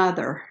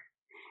unmother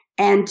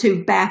and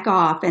to back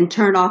off and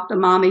turn off the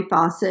mommy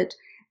faucet.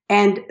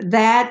 And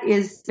that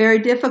is very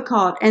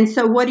difficult. And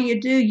so what do?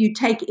 You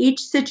take each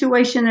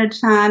situation at a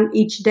time,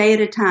 each day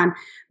at a time.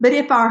 But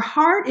if our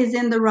heart is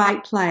in the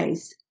right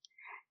place,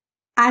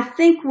 I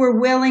think we're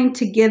willing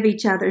to give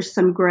each other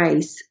some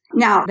grace.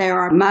 Now, there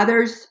are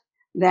mothers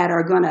that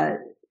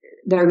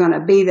they're going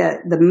to be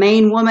the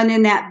main woman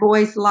in that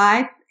boy's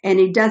life, and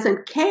he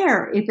doesn't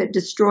care if it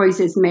destroys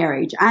his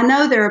marriage. I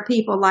know there are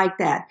people like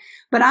that,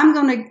 but I'm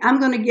going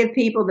to give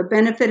people the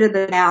benefit of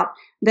the doubt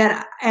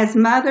that as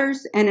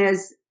mothers and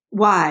as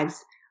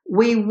wives,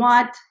 we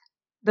want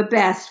the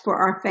best for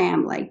our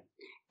family.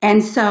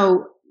 And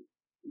so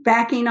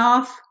backing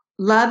off,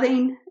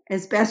 loving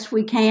as best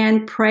we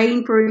can,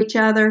 praying for each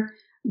other,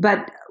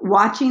 but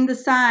watching the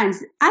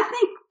signs. I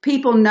think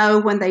people know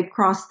when they've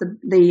crossed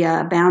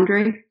the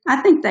boundary.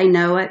 I think they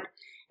know it.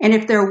 And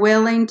if they're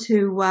willing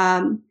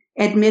to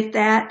admit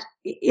that,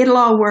 it'll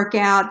all work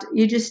out.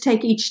 You just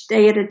take each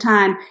day at a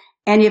time.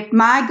 And if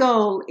my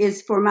goal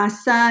is for my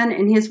son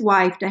and his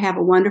wife to have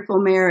a wonderful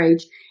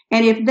marriage,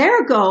 and if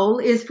their goal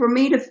is for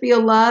me to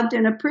feel loved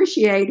and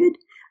appreciated,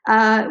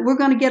 we're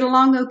going to get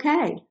along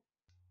okay.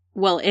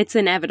 Well, it's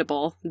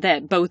inevitable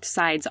that both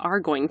sides are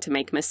going to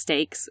make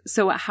mistakes.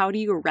 So how do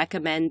you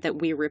recommend that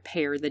we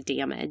repair the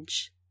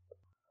damage?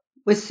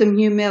 With some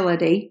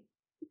humility,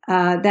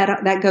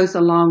 that goes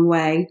a long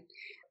way.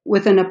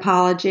 With an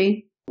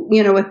apology.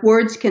 You know, if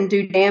words can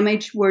do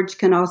damage, words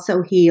can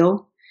also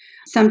heal.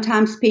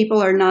 Sometimes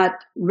people are not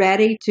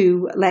ready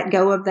to let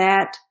go of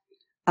that.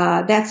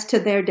 That's to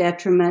their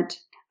detriment.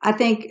 I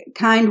think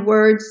kind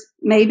words,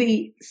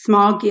 maybe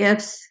small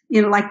gifts,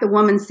 you know, like the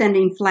woman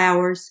sending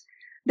flowers,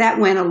 that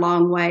went a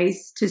long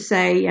ways to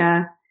say,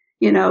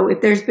 you know, if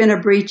there's been a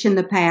breach in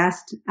the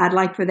past, I'd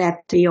like for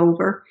that to be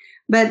over.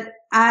 But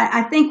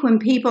I think when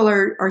people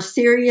are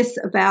serious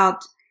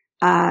about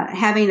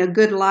having a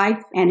good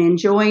life and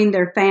enjoying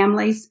their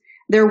families,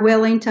 they're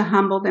willing to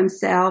humble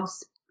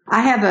themselves.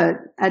 I have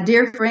a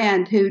dear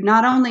friend who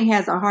not only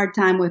has a hard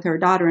time with her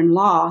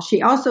daughter-in-law,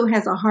 she also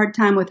has a hard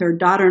time with her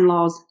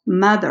daughter-in-law's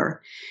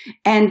mother.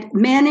 And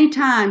many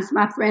times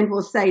my friend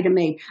will say to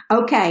me,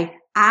 okay,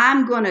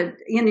 I'm going to,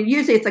 you know,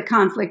 usually it's a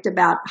conflict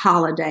about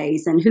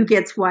holidays and who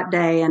gets what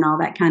day and all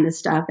that kind of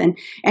stuff.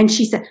 And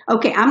she said,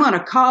 okay, I'm going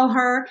to call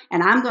her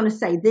and I'm going to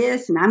say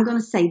this and I'm going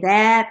to say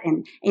that.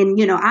 And,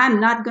 you know,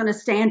 I'm not going to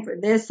stand for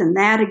this and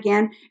that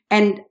again.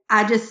 And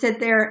I just sit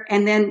there,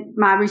 and then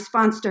my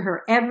response to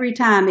her every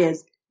time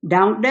is,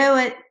 don't do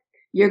it.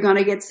 You're going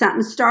to get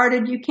something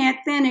started you can't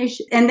finish.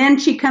 And then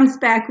she comes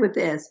back with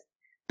this,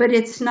 but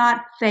it's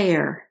not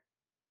fair.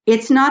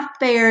 It's not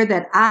fair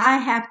that I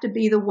have to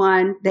be the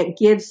one that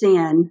gives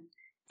in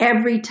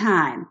every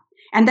time.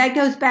 And that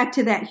goes back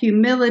to that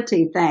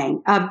humility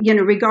thing of, you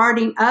know,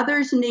 regarding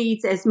others'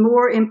 needs as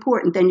more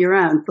important than your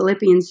own,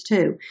 Philippians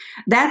 2.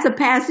 That's a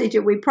passage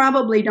that we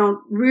probably don't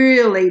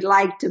really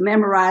like to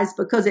memorize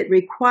because it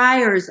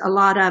requires a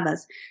lot of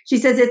us. She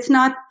says, it's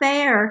not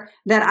fair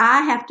that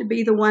I have to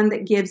be the one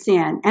that gives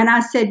in. And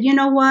I said, you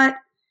know what?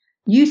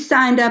 You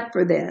signed up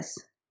for this.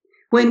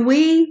 When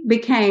we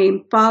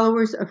became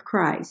followers of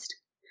Christ,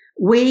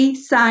 we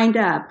signed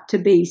up to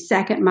be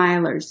second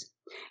milers.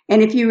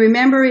 And if you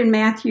remember in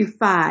Matthew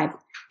 5,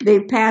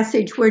 the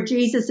passage where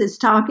Jesus is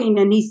talking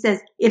and he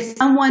says, if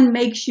someone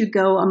makes you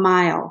go a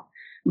mile,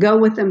 go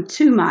with them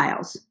 2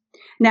 miles.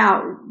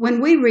 Now, when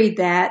we read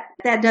that,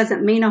 that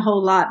doesn't mean a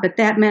whole lot, but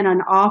that meant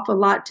an awful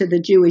lot to the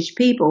Jewish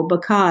people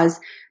because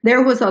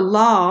there was a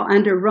law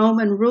under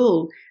Roman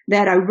rule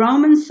that a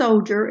Roman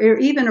soldier or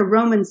even a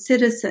Roman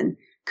citizen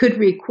could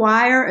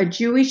require a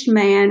Jewish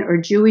man or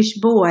Jewish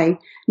boy,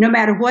 no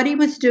matter what he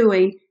was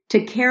doing,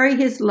 to carry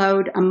his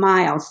load a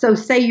mile. So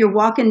say you're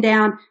walking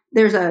down,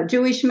 there's a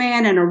Jewish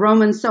man and a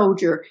Roman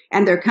soldier,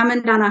 and they're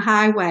coming down a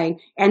highway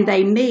and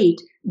they meet.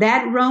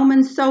 That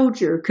Roman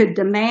soldier could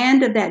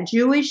demand of that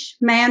Jewish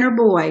man or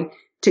boy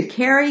to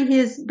carry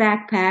his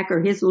backpack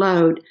or his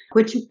load,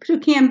 which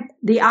took him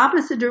the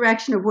opposite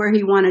direction of where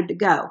he wanted to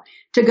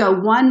go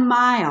 1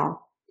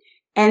 mile.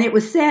 And it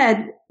was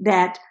said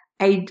that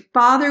a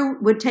father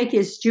would take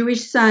his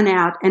Jewish son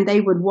out and they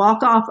would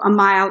walk off a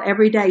mile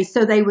every day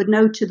so they would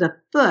know to the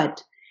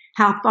foot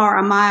how far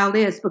a mile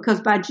is,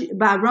 because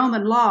by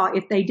Roman law,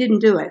 if they didn't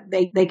do it,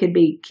 they could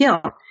be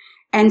killed.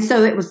 And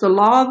so it was the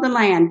law of the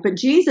land. But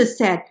Jesus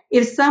said,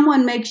 if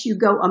someone makes you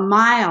go a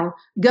mile,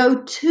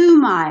 go 2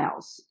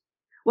 miles.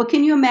 Well,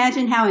 can you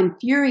imagine how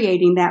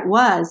infuriating that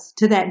was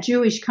to that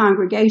Jewish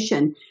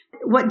congregation?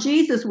 What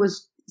Jesus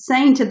was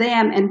saying to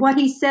them and what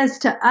he says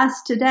to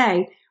us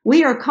today,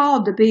 we are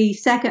called to be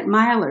second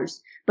milers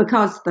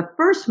because the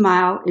first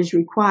mile is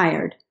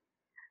required.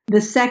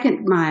 The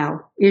second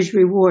mile is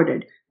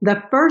rewarded.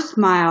 The first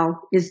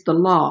mile is the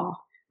law.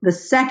 The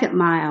second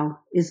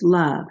mile is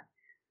love.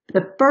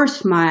 The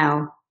first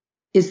mile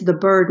is the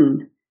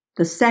burden.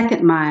 The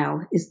second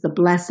mile is the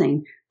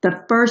blessing.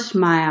 The first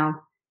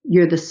mile,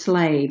 you're the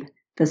slave.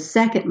 The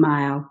second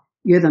mile,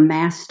 you're the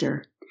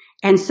master.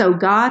 And so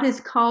God has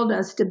called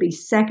us to be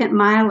second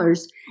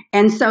milers.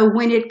 And so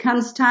when it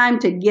comes time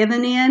to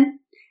giving in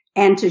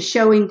and to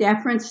showing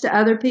deference to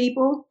other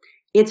people,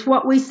 it's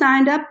what we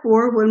signed up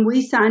for when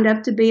we signed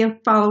up to be a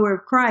follower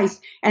of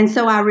Christ. And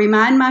so I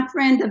remind my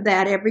friend of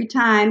that every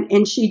time,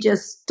 and she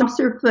just stomps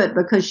her foot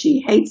because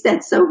she hates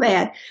that so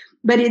bad.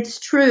 But it's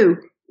true.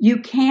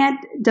 You can't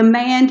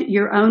demand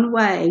your own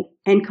way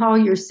and call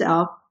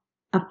yourself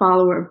a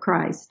follower of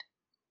Christ.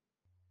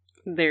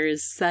 There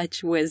is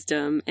such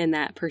wisdom in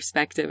that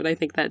perspective, and I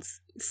think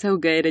that's so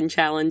good and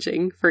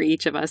challenging for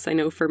each of us. I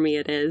know for me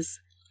it is.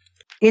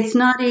 It's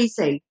not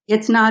easy.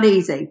 It's not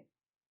easy.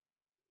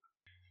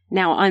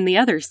 Now, on the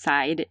other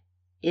side,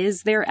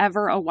 is there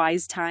ever a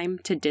wise time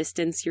to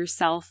distance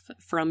yourself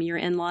from your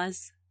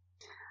in-laws?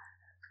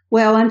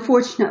 Well,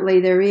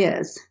 unfortunately, there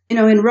is. You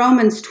know, in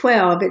Romans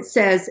 12, it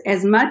says,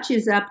 as much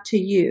is up to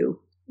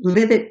you,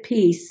 live at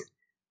peace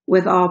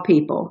with all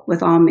people,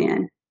 with all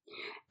men.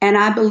 And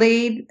I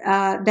believe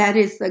that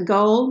is the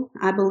goal.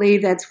 I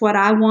believe that's what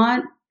I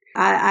want.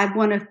 I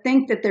want to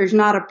think that there's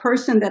not a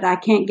person that I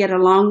can't get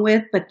along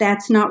with, but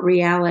that's not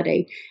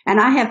reality. And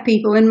I have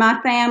people in my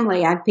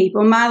family, I have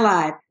people in my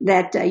life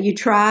that you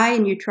try,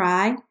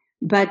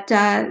 but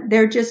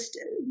they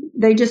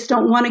just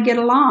don't want to get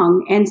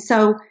along. And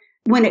so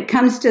when it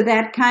comes to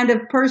that kind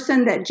of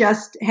person that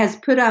just has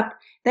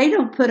they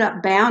don't put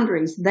up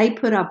boundaries, they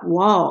put up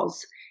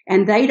walls,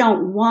 and they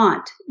don't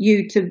want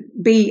you to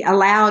be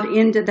allowed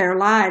into their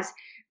lives.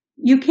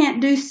 You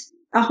can't do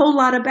a whole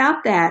lot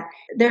about that.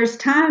 There's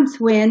times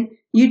when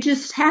you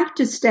just have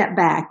to step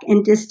back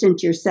and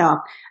distance yourself.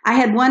 I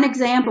had one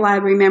example I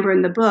remember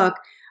in the book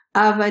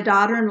of a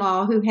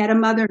daughter-in-law who had a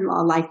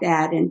mother-in-law like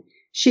that. And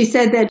she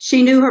said that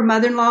she knew her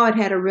mother-in-law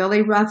had a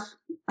really rough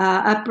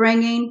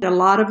upbringing, a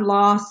lot of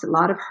loss, a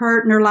lot of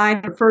hurt in her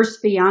life. Her first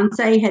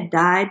fiance had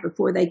died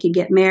before they could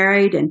get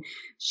married, and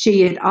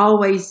she had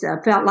always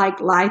felt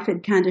like life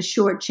had kind of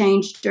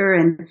shortchanged her.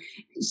 And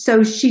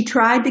so she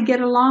tried to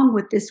get along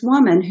with this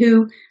woman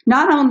who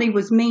not only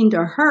was mean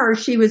to her,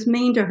 she was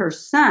mean to her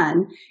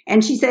son.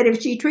 And she said,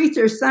 if she treats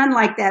her son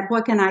like that,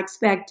 what can I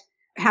expect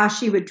how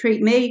she would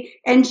treat me?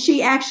 And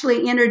she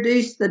actually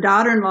introduced the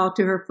daughter-in-law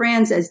to her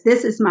friends as,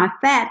 this is my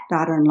fat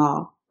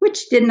daughter-in-law,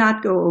 which did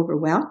not go over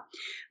well.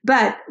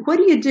 But what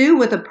do you do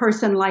with a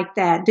person like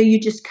that? Do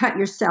you just cut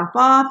yourself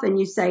off and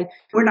you say,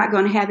 we're not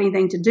going to have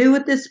anything to do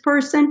with this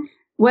person?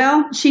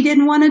 Well, she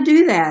didn't want to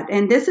do that.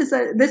 And this is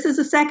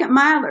a second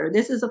miler.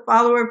 This is a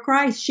follower of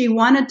Christ. She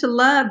wanted to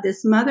love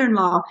this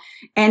mother-in-law.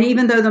 And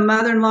even though the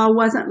mother-in-law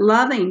wasn't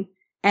loving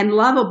and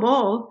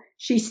lovable,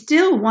 she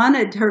still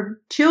wanted her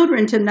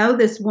children to know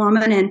this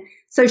woman. And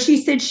so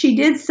she said she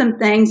did some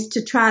things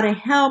to try to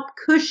help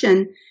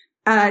cushion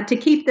to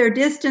keep their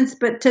distance,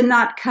 but to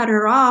not cut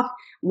her off.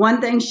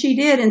 One thing she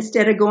did,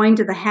 instead of going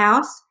to the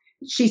house,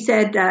 she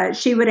said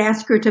she would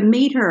ask her to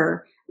meet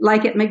her,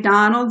 like at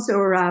McDonald's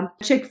or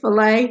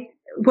Chick-fil-A,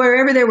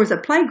 wherever there was a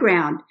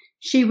playground.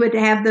 She would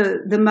have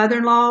the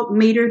mother-in-law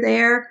meet her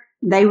there.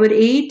 They would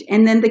eat,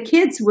 and then the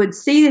kids would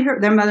see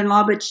their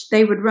mother-in-law, but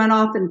they would run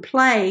off and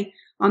play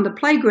on the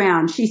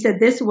playground. She said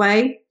this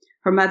way,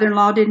 her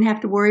mother-in-law didn't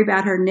have to worry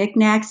about her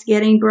knickknacks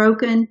getting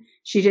broken.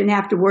 She didn't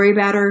have to worry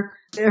about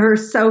her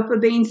sofa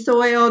being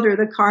soiled or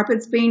the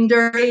carpets being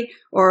dirty,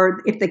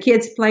 or if the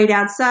kids played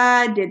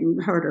outside,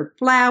 didn't hurt her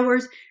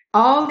flowers.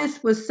 All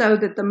this was so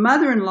that the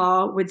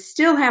mother-in-law would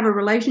still have a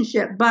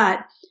relationship, but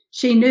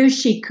she knew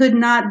she could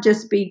not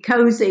just be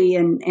cozy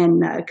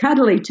and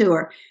cuddly to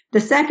her. The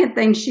second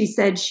thing she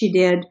said she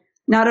did,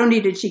 not only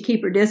did she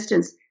keep her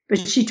distance, but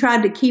she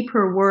tried to keep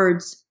her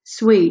words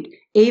sweet.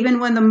 Even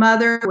when the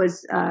mother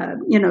was,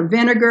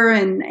 vinegar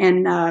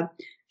and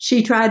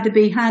she tried to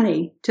be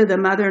honey to the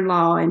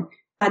mother-in-law and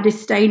tried to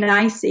stay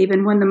nice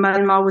even when the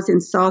mother-in-law was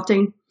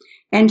insulting.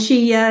 And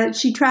she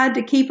tried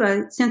to keep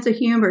a sense of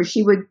humor.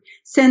 She would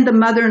send the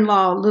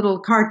mother-in-law little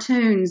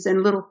cartoons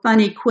and little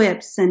funny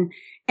quips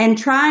and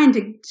trying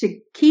to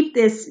keep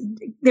this.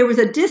 There was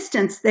a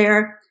distance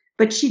there,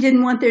 but she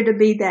didn't want there to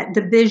be that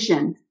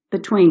division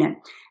between it.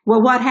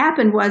 Well, what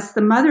happened was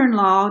the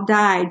mother-in-law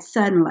died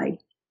suddenly.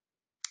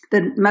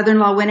 The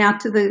mother-in-law went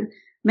out to the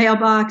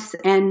mailbox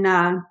and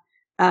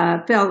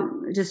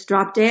just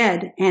dropped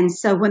dead. And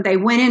so when they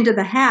went into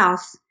the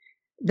house,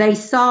 they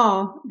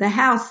saw the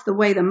house the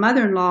way the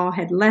mother-in-law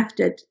had left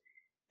it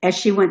as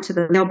she went to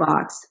the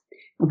mailbox.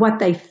 What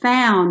they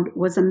found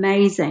was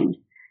amazing.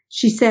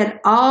 She said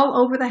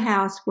all over the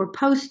house were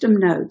post-it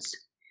notes.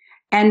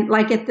 And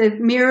like at the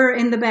mirror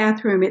in the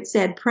bathroom, it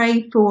said,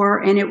 pray for,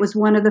 and it was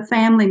one of the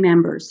family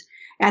members.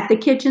 At the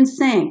kitchen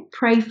sink,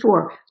 pray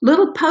for.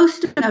 Little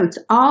post-it notes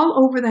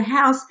all over the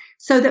house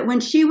so that when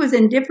she was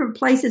in different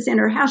places in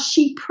her house,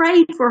 she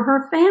prayed for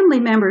her family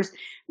members.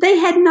 They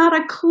had not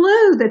a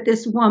clue that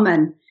this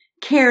woman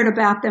cared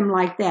about them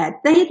like that.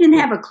 They didn't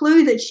have a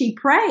clue that she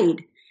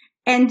prayed.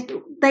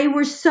 And they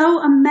were so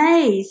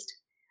amazed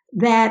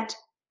that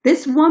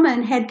this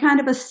woman had kind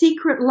of a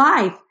secret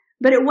life.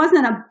 But it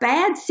wasn't a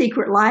bad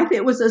secret life.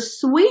 It was a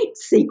sweet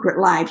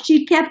secret life.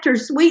 She kept her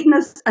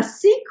sweetness a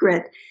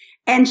secret.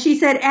 And she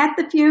said at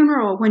the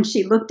funeral, when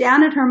she looked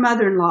down at her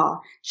mother-in-law,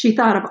 she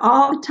thought of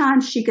all the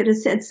times she could have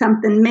said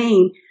something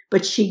mean,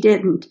 but she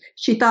didn't.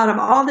 She thought of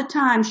all the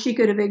times she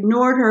could have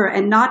ignored her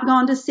and not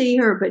gone to see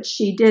her, but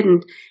she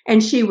didn't.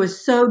 And she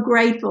was so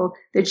grateful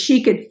that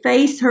she could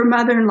face her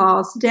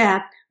mother-in-law's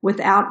death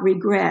without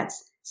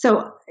regrets.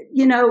 So,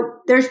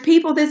 there's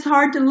people that's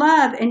hard to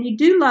love, and you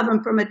do love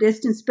them from a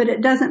distance, but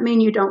it doesn't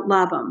mean you don't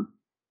love them.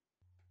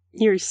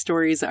 Your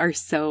stories are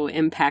so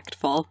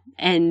impactful.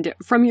 And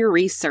from your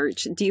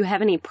research, do you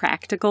have any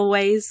practical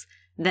ways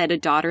that a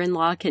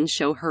daughter-in-law can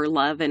show her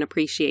love and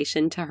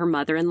appreciation to her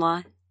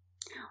mother-in-law?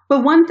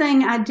 Well, one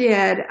thing I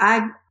did,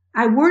 I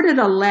worded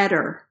a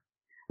letter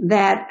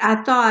that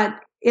I thought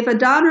if a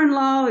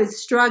daughter-in-law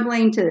is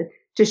struggling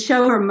to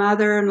show her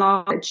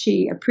mother-in-law that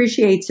she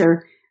appreciates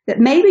her, that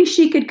maybe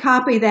she could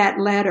copy that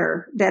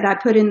letter that I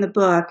put in the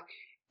book,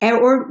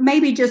 or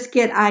maybe just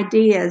get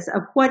ideas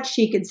of what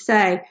she could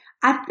say.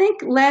 I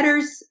think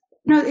letters,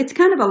 it's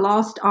kind of a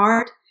lost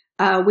art.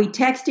 We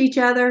text each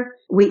other,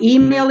 we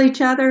email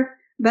each other,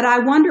 but I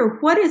wonder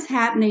what is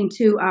happening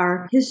to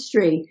our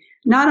history,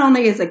 not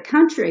only as a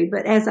country,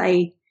 but as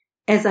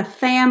a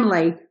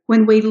family,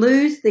 when we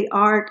lose the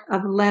art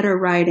of letter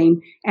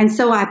writing. And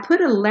so I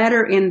put a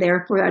letter in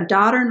there for a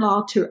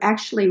daughter-in-law to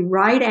actually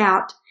write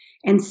out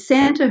and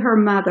send to her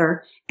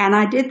mother. And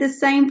I did the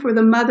same for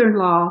the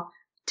mother-in-law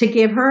to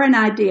give her an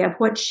idea of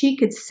what she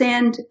could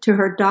send to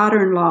her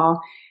daughter-in-law.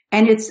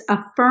 And it's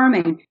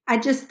affirming. I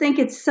just think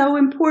it's so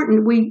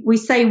important. We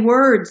say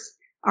words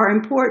are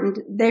important.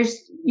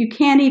 You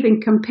can't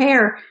even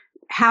compare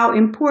how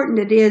important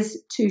it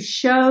is to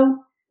show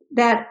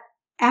that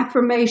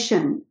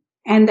affirmation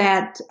and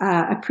that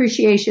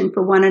appreciation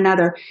for one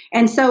another.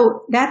 And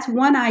so that's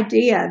one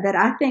idea that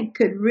I think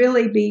could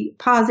really be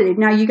positive.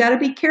 Now, you got to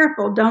be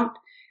careful. Don't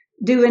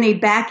do any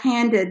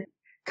backhanded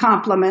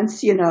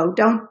compliments.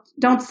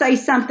 Don't say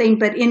something,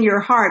 but in your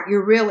heart,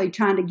 you're really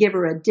trying to give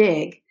her a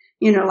dig.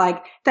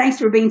 Like, thanks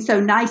for being so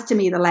nice to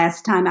me the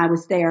last time I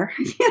was there,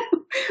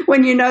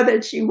 when you know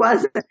that she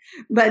wasn't.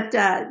 But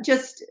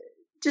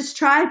just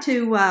try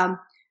to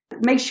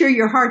make sure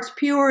your heart's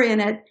pure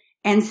in it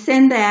and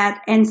send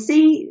that and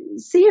see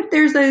if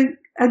there's a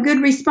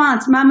good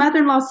response. My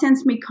mother-in-law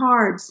sends me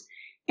cards,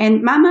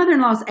 and my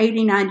mother-in-law is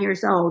 89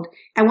 years old.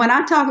 And when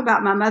I talk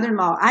about my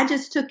mother-in-law, I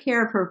just took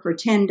care of her for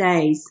 10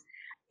 days.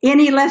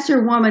 Any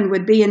lesser woman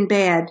would be in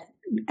bed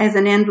as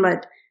an invalid.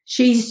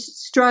 She's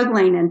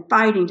struggling and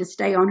fighting to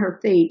stay on her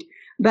feet.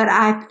 But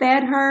I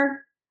fed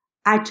her.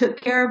 I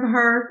took care of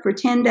her for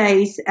 10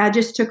 days. I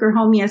just took her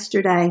home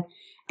yesterday.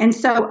 And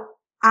so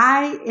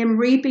I am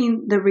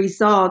reaping the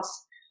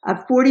results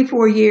of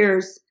 44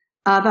 years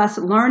of us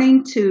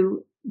learning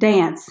to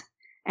dance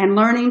and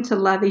learning to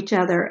love each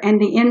other. And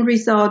the end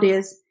result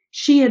is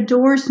she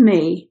adores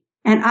me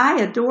and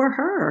I adore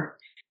her.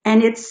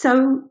 And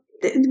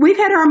we've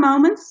had our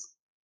moments,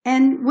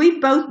 and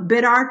we've both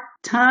bit our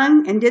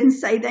tongue and didn't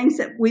say things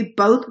that we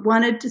both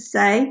wanted to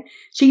say.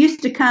 She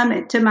used to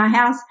come to my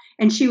house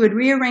and she would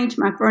rearrange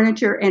my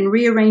furniture and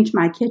rearrange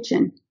my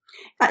kitchen.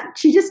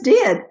 She just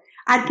did.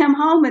 I'd come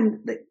home and,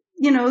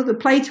 the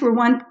plates were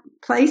one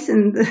place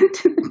and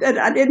that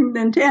I didn't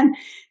intend.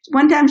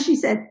 One time she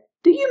said,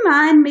 "Do you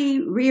mind me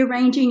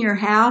rearranging your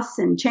house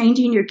and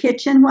changing your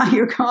kitchen while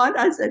you're gone?"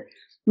 I said,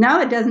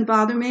 "No, it doesn't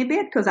bother me a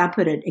bit because I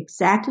put it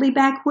exactly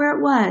back where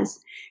it was."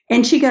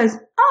 And she goes,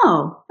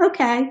 "Oh,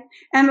 okay."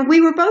 And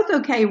we were both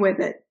okay with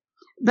it.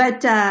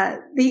 But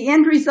the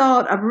end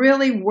result of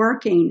really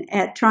working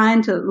at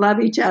trying to love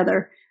each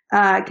other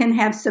can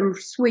have some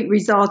sweet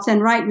results.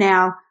 And right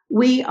now,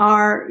 we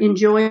are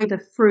enjoying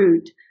the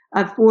fruit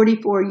of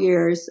 44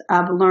 years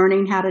of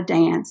learning how to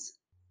dance.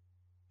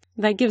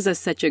 That gives us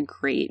such a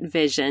great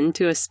vision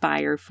to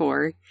aspire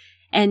for.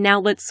 And now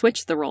let's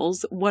switch the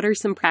roles. What are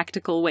some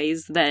practical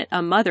ways that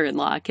a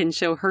mother-in-law can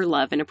show her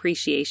love and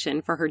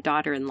appreciation for her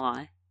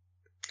daughter-in-law?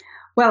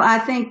 Well, I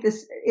think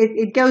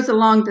it goes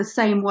along the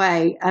same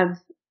way of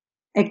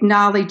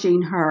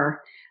acknowledging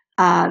her,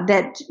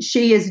 that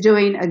she is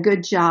doing a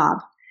good job.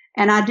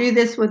 And I do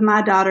this with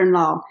my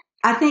daughter-in-law.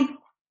 I think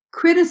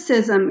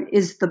criticism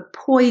is the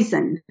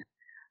poison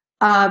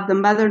of the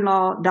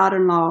mother-in-law,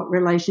 daughter-in-law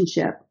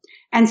relationship.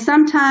 And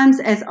sometimes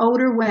as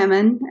older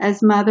women,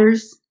 as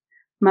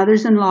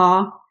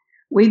mothers-in-law,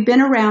 we've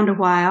been around a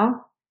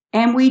while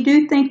and we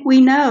do think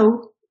we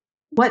know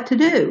what to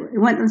do.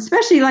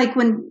 Especially like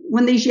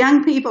when these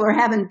young people are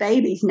having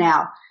babies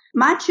now.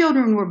 My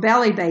children were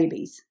belly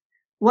babies.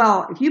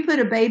 Well, if you put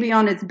a baby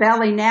on its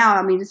belly now,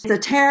 I mean, it's a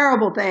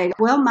terrible thing.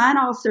 Well, mine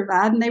all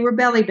survived and they were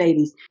belly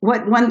babies.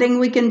 One thing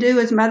we can do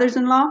as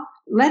mothers-in-law,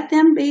 let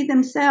them be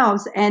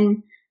themselves.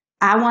 And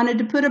I wanted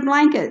to put a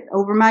blanket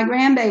over my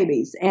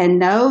grandbabies. And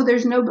no,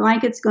 there's no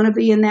blankets going to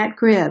be in that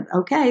crib.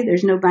 Okay,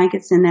 there's no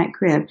blankets in that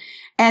crib.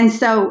 And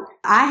so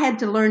I had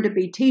to learn to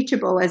be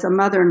teachable as a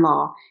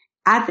mother-in-law.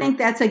 I think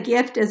that's a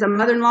gift as a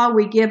mother-in-law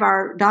we give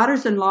our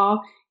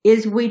daughters-in-law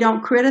is we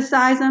don't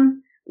criticize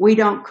them. We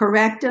don't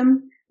correct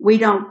them. We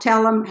don't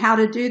tell them how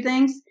to do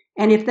things.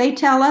 And if they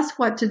tell us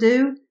what to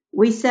do,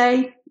 we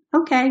say,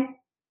 okay.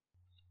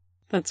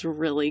 That's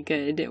really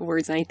good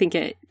words. And I think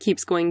it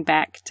keeps going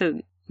back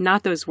to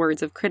not those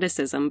words of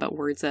criticism, but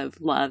words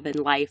of love and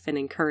life and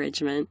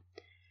encouragement.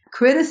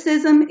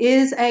 Criticism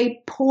is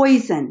a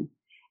poison.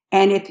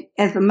 And if,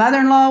 as the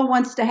mother-in-law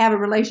wants to have a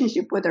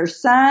relationship with her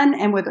son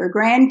and with her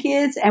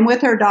grandkids and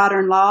with her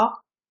daughter-in-law,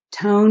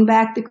 tone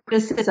back the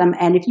criticism.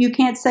 And if you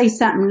can't say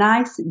something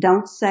nice,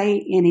 don't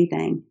say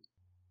anything.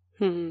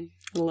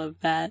 Love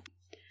that.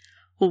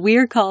 Well,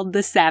 we're called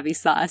the Savvy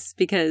Sauce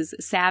because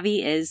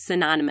savvy is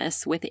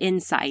synonymous with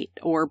insight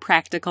or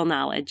practical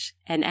knowledge.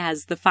 And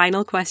as the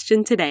final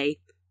question today,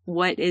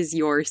 what is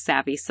your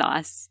Savvy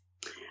Sauce?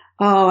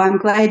 Oh, I'm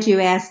glad you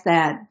asked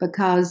that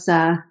because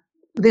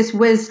this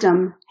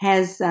wisdom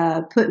has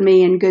put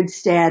me in good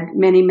stead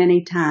many,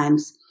 many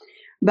times.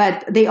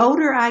 But the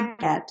older I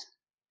get,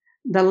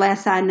 the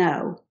less I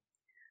know.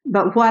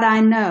 But what I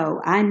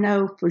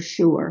know for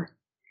sure.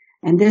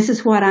 And this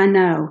is what I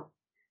know,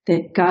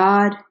 that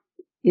God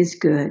is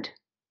good.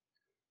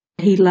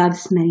 He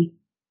loves me,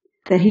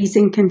 that he's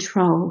in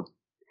control,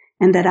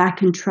 and that I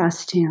can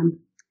trust him.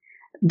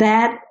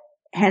 That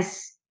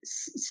has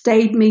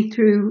stayed me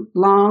through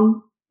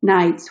long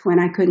nights when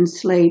I couldn't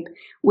sleep.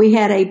 We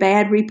had a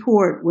bad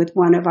report with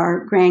one of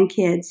our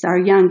grandkids, our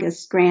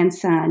youngest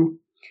grandson.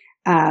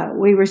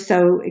 We were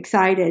so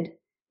excited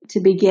to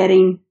be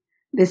getting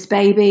this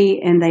baby,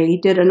 and they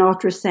did an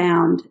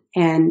ultrasound,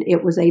 and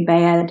it was a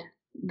bad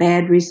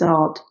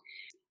result.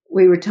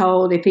 We were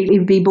told if he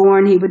would be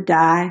born, he would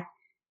die.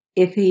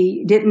 If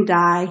he didn't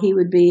die, he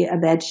would be a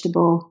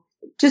vegetable.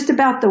 Just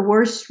about the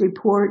worst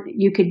report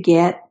you could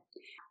get.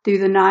 Through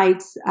the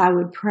nights, I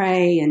would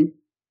pray and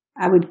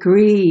I would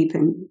grieve.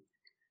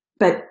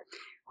 But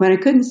when I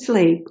couldn't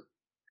sleep,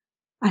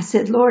 I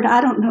said, Lord,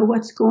 I don't know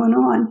what's going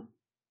on.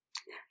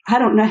 I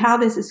don't know how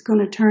this is going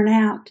to turn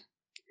out.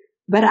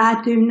 But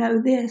I do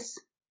know this.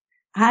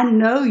 I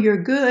know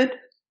you're good.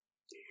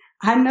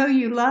 I know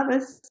you love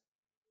us.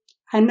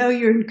 I know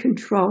you're in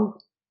control.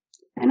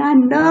 And I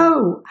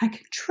know I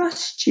can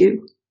trust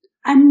you.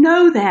 I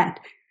know that.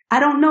 I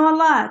don't know a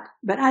lot,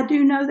 but I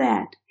do know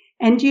that.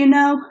 And you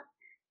know,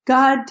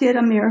 God did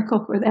a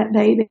miracle for that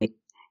baby.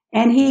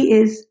 And he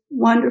is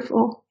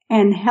wonderful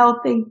and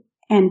healthy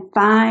and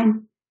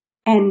fine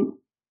and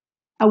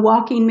a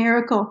walking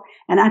miracle.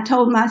 And I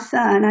told my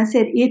son, I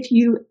said, if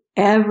you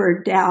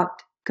ever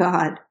doubt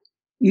God,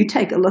 you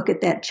take a look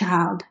at that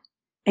child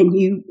and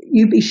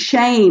you be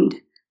shamed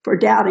for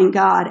doubting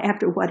God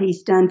after what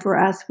he's done for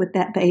us with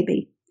that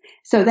baby.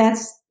 So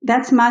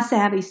that's my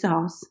savvy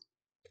sauce.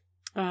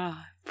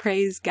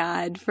 Praise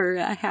God for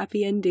a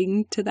happy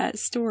ending to that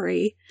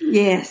story.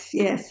 Yes,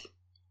 yes.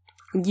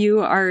 You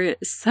are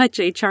such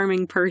a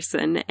charming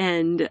person,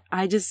 and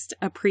I just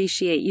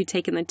appreciate you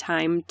taking the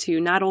time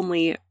to not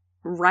only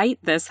write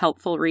this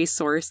helpful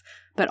resource,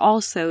 but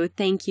also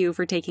thank you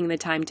for taking the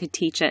time to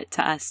teach it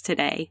to us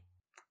today.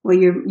 Well,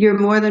 you're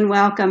more than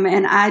welcome.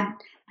 And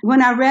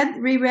when I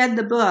reread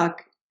the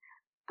book,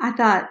 I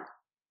thought,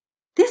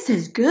 this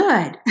is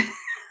good.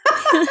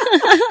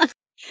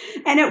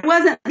 And it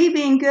wasn't me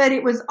being good.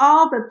 It was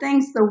all the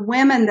things the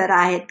women that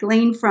I had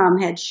gleaned from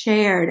had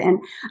shared. And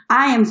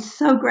I am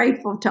so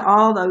grateful to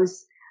all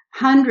those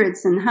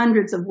hundreds and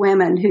hundreds of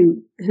women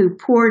who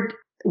poured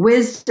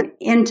wisdom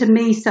into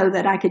me so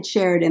that I could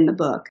share it in the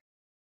book.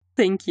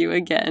 Thank you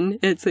again.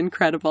 It's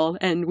incredible.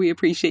 And we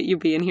appreciate you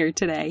being here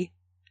today.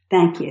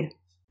 Thank you.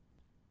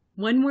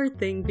 One more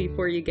thing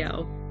before you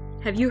go.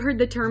 Have you heard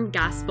the term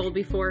gospel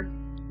before?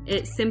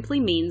 It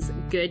simply means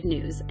good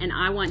news, and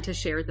I want to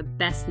share the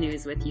best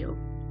news with you.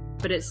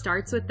 But it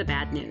starts with the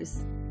bad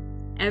news.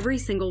 Every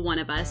single one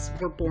of us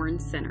were born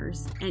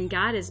sinners, and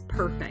God is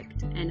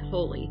perfect and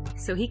holy,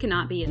 so he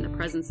cannot be in the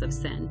presence of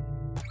sin.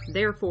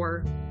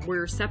 Therefore,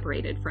 we're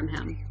separated from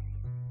him.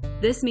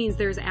 This means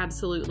there's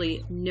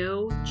absolutely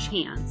no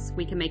chance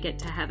we can make it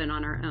to heaven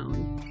on our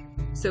own.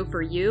 So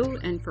for you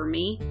and for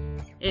me,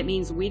 it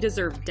means we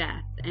deserve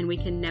death, and we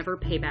can never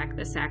pay back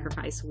the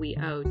sacrifice we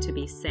owe to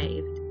be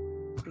saved.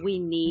 We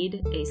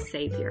need a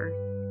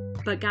Savior.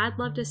 But God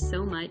loved us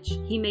so much,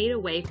 he made a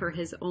way for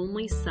his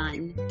only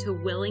Son to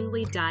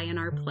willingly die in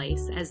our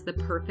place as the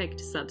perfect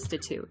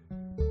substitute.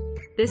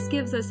 This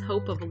gives us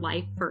hope of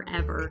life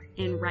forever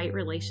in right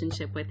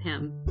relationship with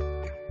Him.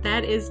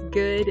 That is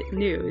good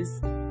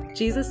news.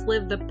 Jesus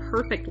lived the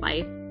perfect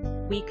life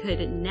we could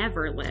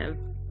never live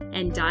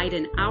and died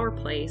in our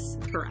place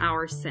for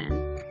our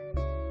sin.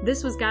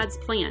 This was God's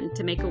plan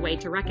to make a way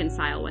to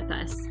reconcile with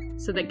us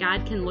so that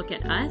God can look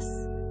at us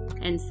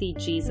and see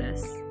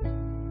Jesus.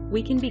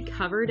 We can be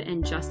covered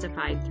and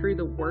justified through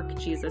the work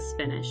Jesus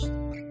finished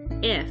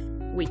if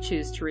we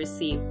choose to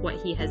receive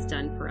what He has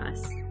done for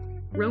us.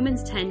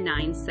 Romans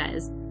 10:9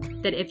 says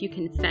that if you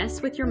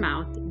confess with your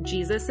mouth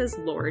Jesus is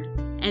Lord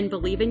and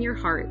believe in your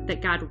heart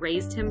that God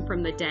raised Him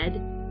from the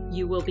dead,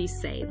 you will be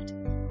saved.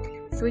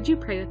 So would you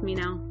pray with me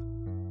now?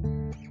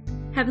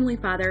 Heavenly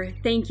Father,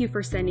 thank you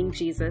for sending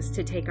Jesus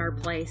to take our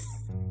place.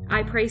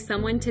 I pray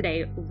someone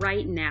today,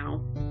 right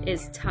now,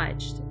 is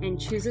touched and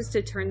chooses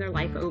to turn their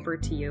life over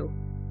to you.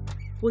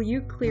 Will you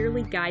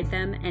clearly guide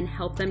them and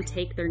help them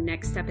take their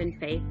next step in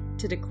faith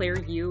to declare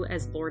you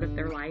as Lord of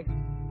their life?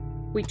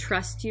 We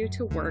trust you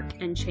to work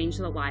and change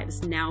their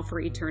lives now for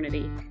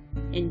eternity.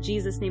 In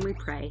Jesus' name we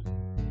pray.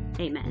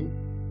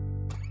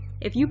 Amen.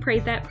 If you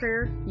prayed that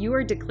prayer, you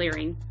are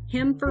declaring,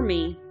 Him for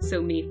me,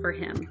 so me for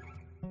Him.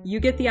 You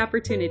get the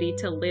opportunity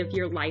to live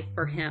your life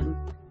for Him.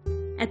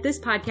 At this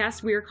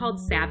podcast, we are called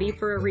Savvy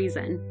for a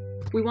reason.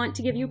 We want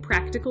to give you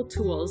practical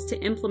tools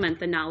to implement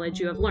the knowledge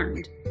you have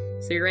learned.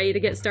 So you ready to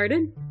get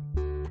started?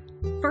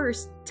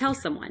 First, tell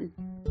someone.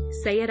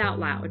 Say it out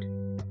loud.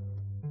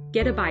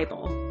 Get a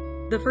Bible.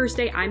 The first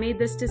day I made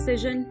this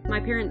decision, my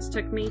parents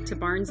took me to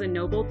Barnes &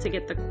 Noble to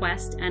get the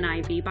Quest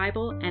NIV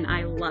Bible, and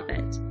I love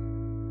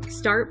it.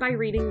 Start by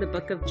reading the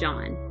book of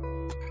John.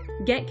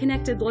 Get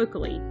connected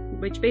locally,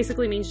 which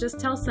basically means just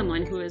tell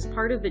someone who is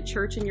part of the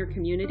church in your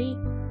community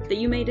that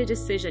you made a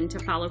decision to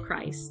follow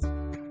Christ.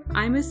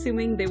 I'm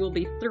assuming they will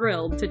be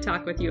thrilled to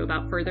talk with you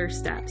about further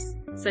steps,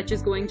 such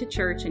as going to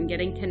church and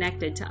getting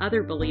connected to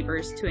other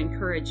believers to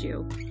encourage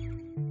you.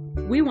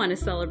 We want to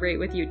celebrate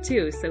with you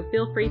too, so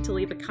feel free to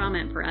leave a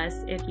comment for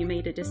us if you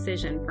made a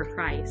decision for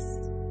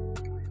Christ.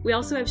 We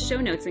also have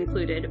show notes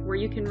included where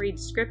you can read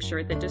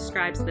scripture that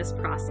describes this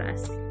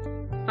process.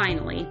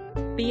 Finally,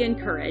 be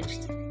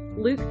encouraged.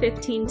 Luke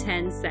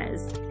 15:10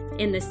 says,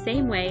 "In the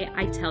same way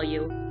I tell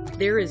you,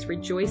 there is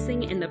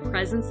rejoicing in the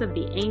presence of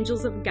the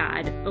angels of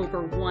God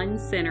over one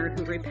sinner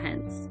who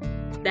repents."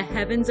 The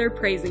heavens are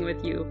praising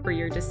with you for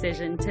your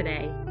decision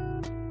today.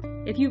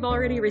 If you've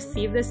already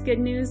received this good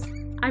news,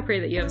 I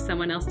pray that you have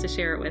someone else to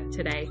share it with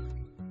today.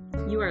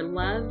 You are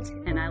loved,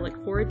 and I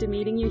look forward to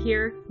meeting you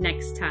here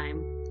next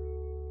time.